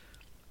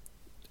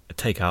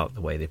 Take out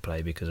the way they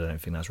play because I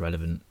don't think that's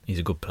relevant. He's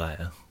a good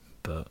player,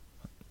 but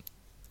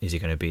is he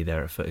going to be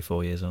there at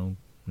 34 years old?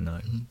 No.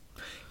 Mm-hmm.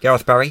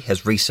 Gareth Barry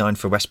has re-signed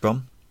for West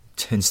Brom.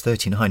 Turns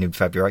 39 in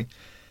February.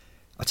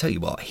 I tell you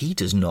what, he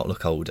does not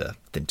look older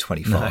than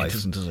 25. No, he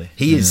doesn't, does he?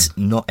 He is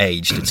not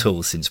aged at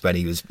all since when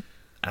he was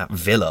at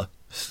Villa.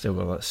 Still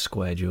got that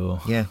square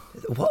jaw. Yeah.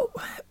 What?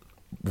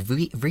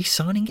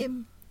 Re-signing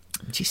him?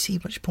 Do you see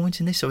much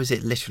point in this, or is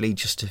it literally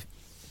just to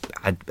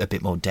add a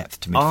bit more depth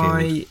to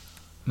midfield? I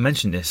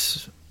mentioned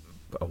this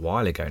a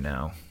while ago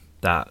now,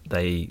 that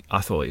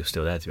I thought he was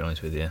still there, to be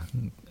honest with you.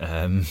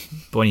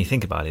 But when you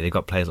think about it, they've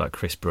got players like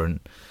Chris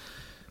Brunt,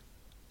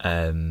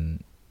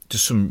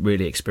 just some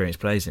really experienced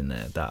players in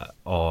there that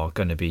are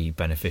going to be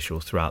beneficial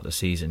throughout the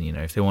season. You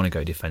know, if they want to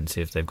go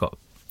defensive, they've got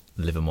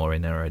Livermore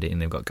in there already,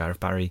 and they've got Gareth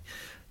Barry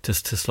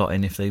just to slot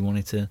in if they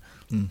wanted to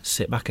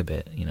sit back a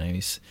bit. You know,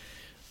 it's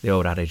the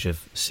old adage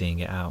of seeing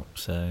it out.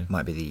 So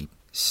might be the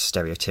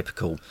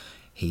stereotypical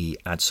he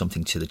adds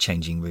something to the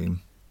changing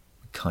room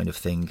kind of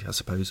thing, I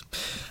suppose.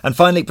 And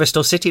finally,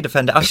 Bristol City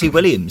defender Ashley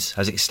Williams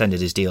has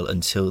extended his deal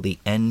until the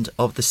end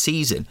of the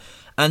season.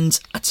 And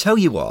I tell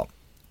you what,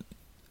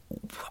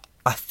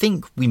 I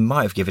think we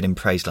might have given him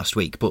praise last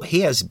week, but he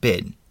has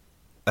been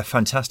a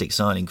fantastic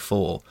signing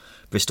for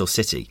Bristol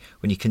City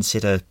when you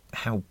consider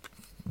how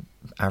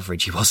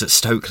average he was at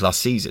Stoke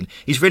last season.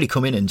 He's really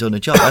come in and done a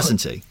job,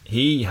 hasn't he?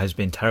 He has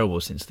been terrible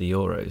since the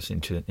Euros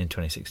in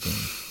 2016,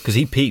 because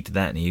he peaked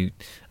then, and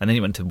then he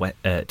went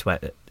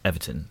to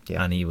Everton,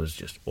 and he was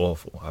just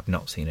awful. I've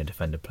not seen a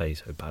defender play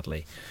so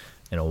badly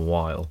in a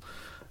while,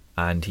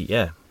 and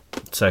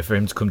so for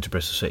him to come to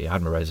Bristol City, I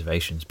had my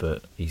reservations,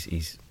 but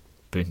he's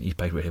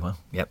played really well.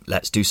 Yep.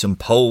 Let's do some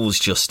polls,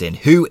 Justin.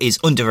 Who is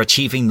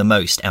underachieving the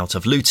most out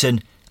of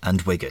Luton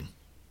and Wigan?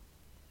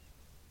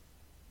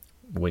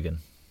 Wigan.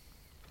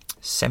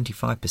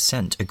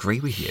 75%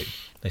 agree with you.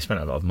 They spent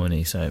a lot of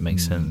money, so it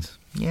makes sense.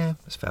 Yeah,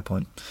 that's a fair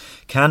point.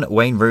 Can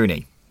Wayne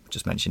Rooney,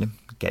 just mentioned him,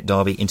 get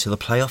Derby into the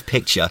playoff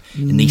picture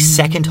in the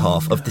second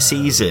half of the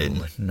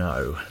season?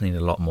 No, they need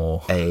a lot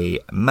more. A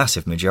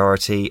massive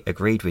majority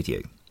agreed with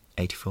you.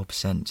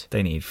 84%.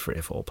 They need 3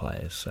 or 4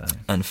 players. So.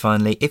 And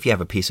finally, if you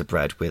have a piece of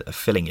bread with a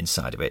filling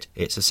inside of it,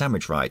 it's a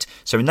sandwich, right?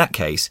 So in that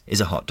case,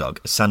 is a hot dog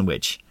a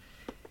sandwich?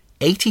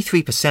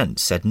 83%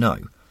 said no,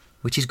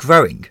 which is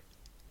growing,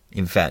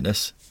 in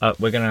fairness.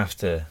 We're going to have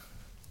to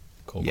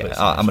call quits.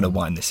 I'm going to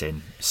wind this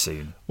in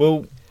soon.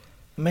 Well,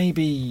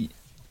 maybe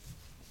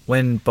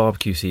when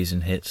barbecue season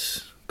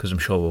hits, because I'm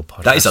sure we'll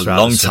podcast. That is a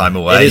long time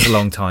away. It is a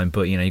long time,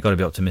 but you've got to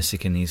be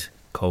optimistic in these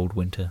cold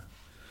winter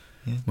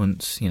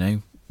months.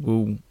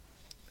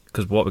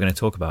 Because what we're going to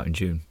talk about in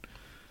June?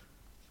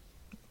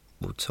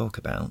 We'll talk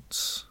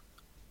about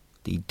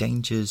the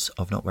dangers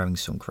of not wearing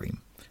sun cream.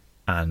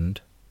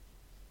 And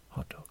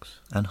hot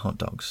dogs. And hot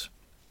dogs.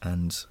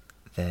 And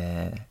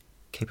their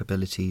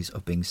capabilities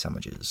of being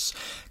sandwiches.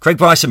 Craig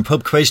Bryson,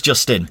 pub quiz,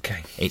 Justin.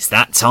 Okay. It's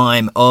that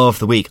time of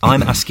the week.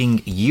 I'm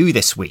asking you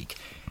this week.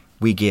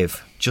 We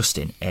give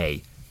Justin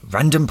a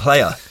random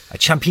player, a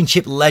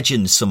championship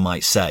legend, some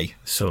might say.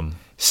 Some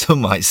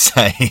might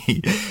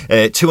say.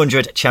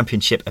 200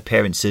 championship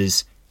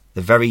appearances.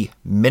 The very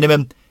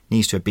minimum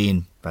needs to have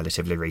been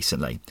relatively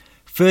recently.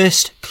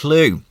 First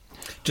clue.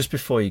 Just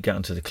before you get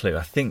onto the clue,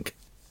 I think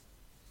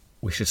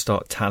we should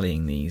start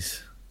tallying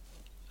these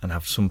and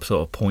have some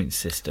sort of point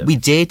system. We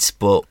did,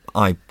 but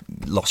I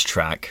lost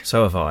track.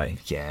 So have I.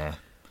 Yeah.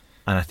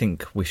 And I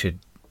think we should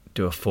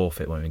do a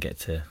forfeit when we get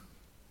to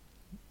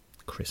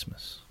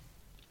Christmas.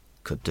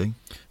 Could do.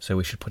 So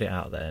we should put it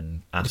out there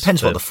and ask.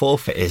 Depends what the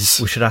forfeit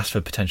is. We should ask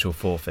for potential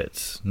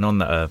forfeits, none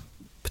that are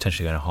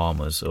potentially going to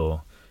harm us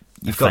or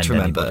You've got to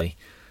remember, anybody.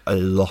 a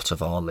lot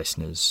of our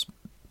listeners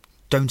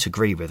don't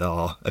agree with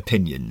our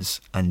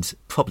opinions and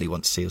probably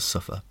want to see us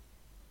suffer.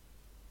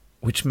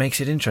 Which makes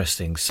it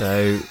interesting.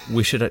 So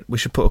we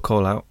should put a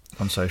call out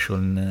on social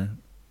and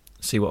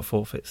see what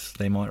forfeits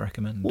they might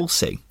recommend. We'll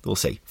see.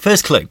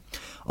 First clue.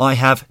 I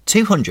have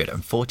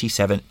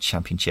 247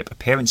 championship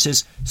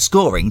appearances,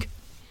 scoring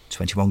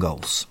 21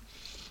 goals.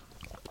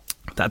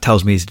 That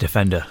tells me he's a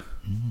defender.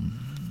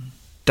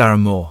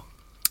 Darren Moore.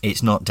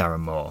 It's not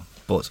Darren Moore,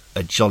 but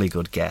a jolly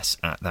good guess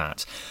at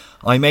that.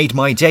 I made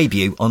my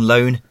debut on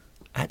loan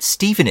at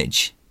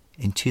Stevenage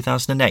in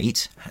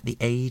 2008 at the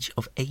age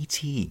of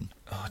 18.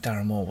 Oh,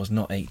 Darren Moore was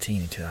not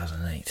 18 in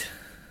 2008.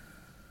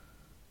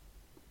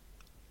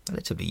 A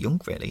little bit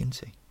young, really,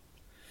 isn't he?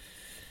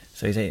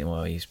 So he's 18.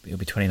 Well, he'll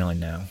be 29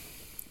 now.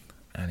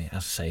 And as I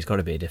say, he's got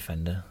to be a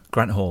defender.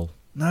 Grant Hall.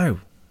 No,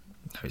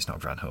 it's not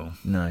Grant Hall.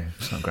 No,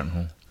 it's not Grant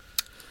Hall.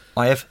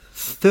 I have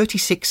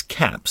 36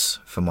 caps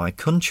for my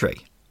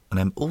country, and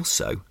I'm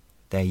also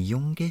their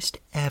youngest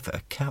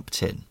ever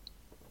captain.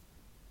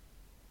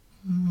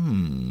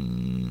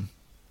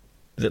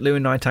 Is it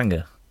Lewin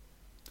Nytanga?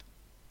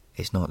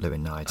 It's not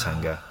Lewin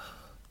Nytanga.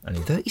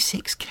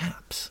 36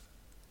 caps.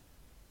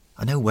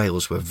 I know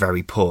Wales were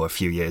very poor a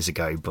few years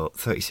ago, but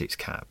 36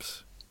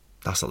 caps,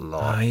 that's a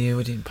lot. Oh, yeah,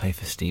 we didn't play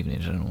for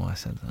Stevenage. I don't know why I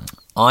said that.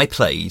 I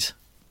played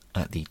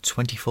at the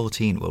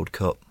 2014 World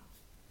Cup.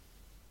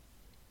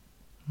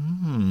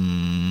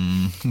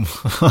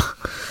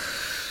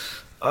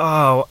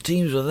 Oh, what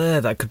teams were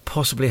there that could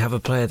possibly have a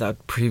player that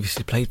had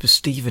previously played for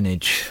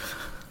Stevenage?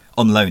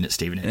 On loan at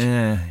Stevenage?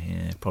 Yeah,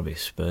 probably a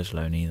Spurs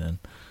loanee then.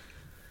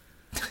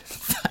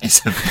 That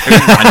is a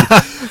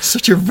very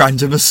such a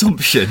random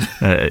assumption.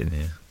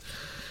 Yeah.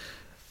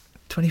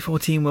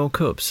 2014 World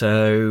Cup,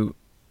 so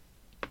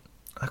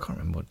I can't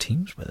remember what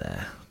teams were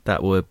there.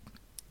 That were,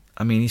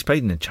 I mean, he's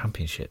played in the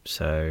Championship,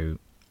 so...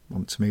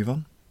 Want to move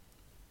on?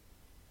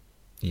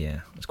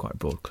 Yeah, that's quite a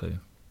broad clue.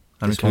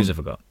 How many clues have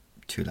I got?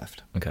 2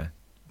 left. Okay.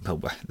 Well,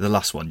 the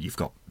last one, you've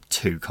got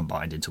 2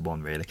 combined into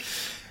 1, really.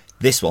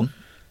 This one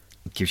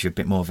gives you a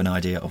bit more of an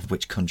idea of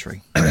which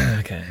country.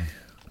 Okay.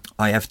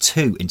 I have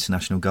 2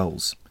 international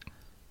goals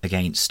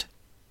against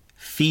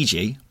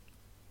Fiji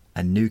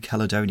and New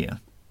Caledonia.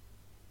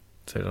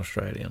 So it's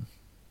Australian.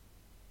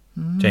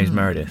 James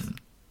Meredith.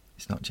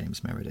 It's not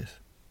James Meredith.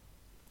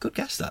 Good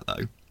guess that,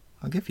 though.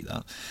 I'll give you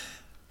that.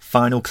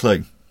 Final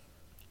clue.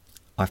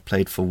 I've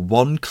played for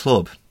 1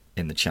 club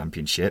in the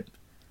Championship,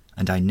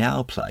 and I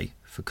now play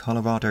for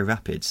Colorado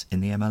Rapids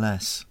in the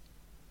MLS.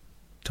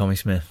 Tommy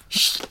Smith.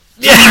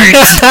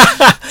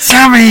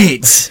 Damn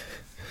it!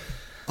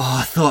 Oh,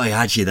 I thought I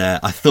had you there.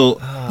 I thought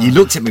you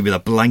looked at me with a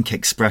blank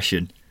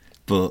expression,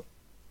 but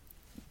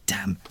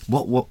damn,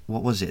 what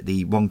was it?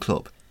 The 1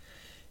 club?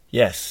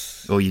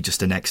 Yes. Or are you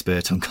just an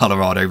expert on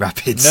Colorado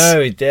Rapids?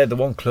 No, the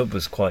 1 club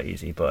was quite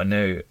easy, but I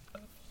know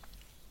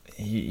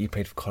he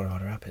played for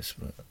Colorado Rapids.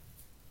 But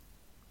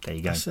there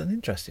you go. That's an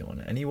interesting one,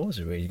 and he was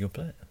a really good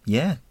player.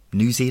 Yeah,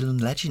 New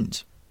Zealand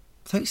legend.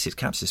 36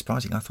 caps is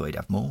surprising. I thought he'd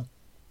have more.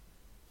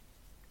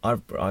 I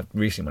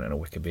recently went on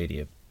a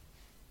Wikipedia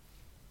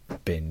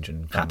binge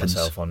and found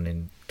myself on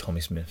in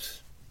Tommy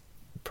Smith's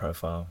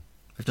profile.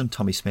 We've done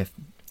Tommy Smith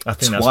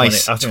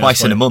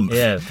twice in a month.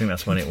 Yeah, I think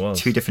that's when it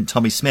was. 2 different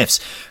Tommy Smiths.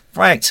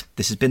 Right,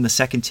 this has been the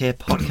Second Tier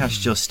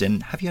Podcast,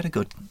 Justin. Have you had a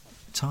good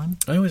time?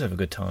 I always have a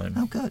good time.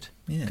 Oh, good.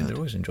 Yeah, good. They're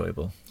always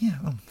enjoyable. Yeah,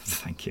 well,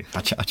 thank you.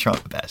 I try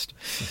my best.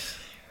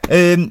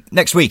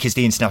 Next week is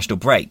the international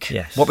break.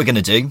 Yes. What we're going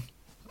to do,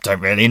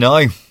 don't really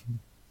know.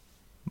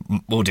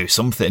 We'll do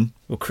something.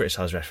 We'll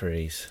criticise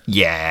referees.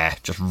 Yeah,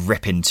 just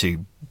rip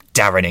into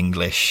Darren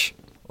English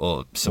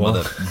or some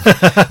other...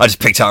 I just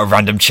picked out a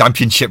random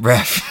Championship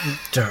ref.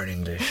 Darren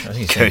English. I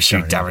think Curse you,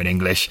 Darren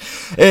English.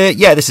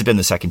 Yeah, this has been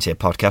the Second Tier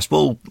Podcast.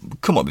 We'll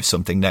come up with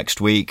something next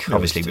week.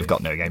 Obviously, we've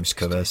got no games to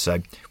cover,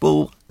 so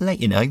we'll let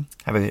you know.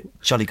 Have a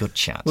jolly good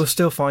chat. We'll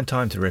still find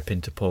time to rip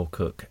into Paul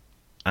Cook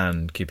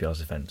and QPR's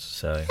defence.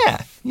 So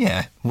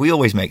Yeah. We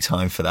always make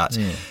time for that.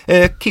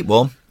 Yeah. Keep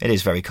warm. It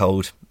is very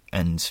cold,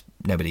 and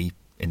nobody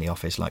in the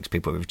office likes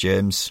people with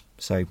germs,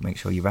 so make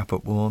sure you wrap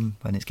up warm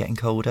when it's getting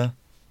colder.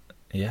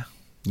 Yeah.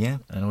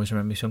 And always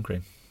remember your sun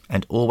cream.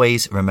 And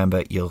always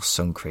remember your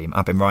sun cream.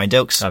 I've been Ryan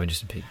Dilks. I've been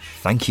Justin Peach.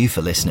 Thank you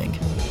for listening.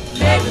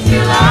 Make me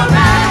feel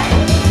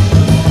alright.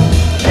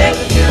 Make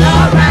me feel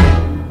alright.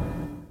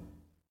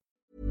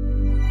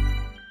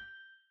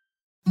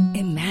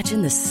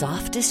 Imagine the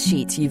softest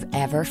sheets you've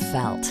ever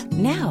felt.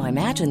 Now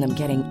imagine them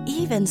getting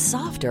even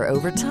softer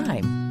over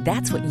time.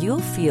 That's what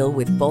you'll feel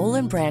with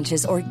Boll &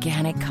 Branch's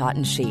organic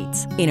cotton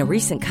sheets. In a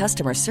recent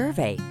customer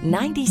survey,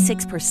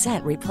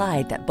 96%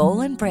 replied that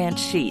Boll & Branch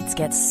sheets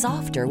get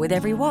softer with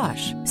every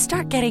wash.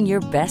 Start getting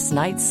your best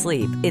night's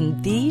sleep in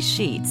these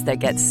sheets that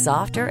get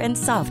softer and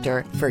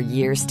softer for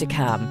years to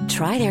come.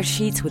 Try their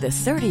sheets with a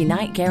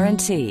 30-night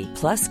guarantee.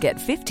 Plus, get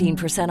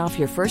 15% off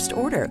your first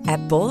order at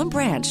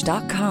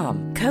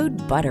bollandbranch.com.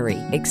 Code BUTTERY.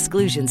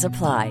 Exclusions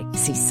apply.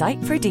 See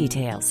site for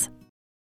details.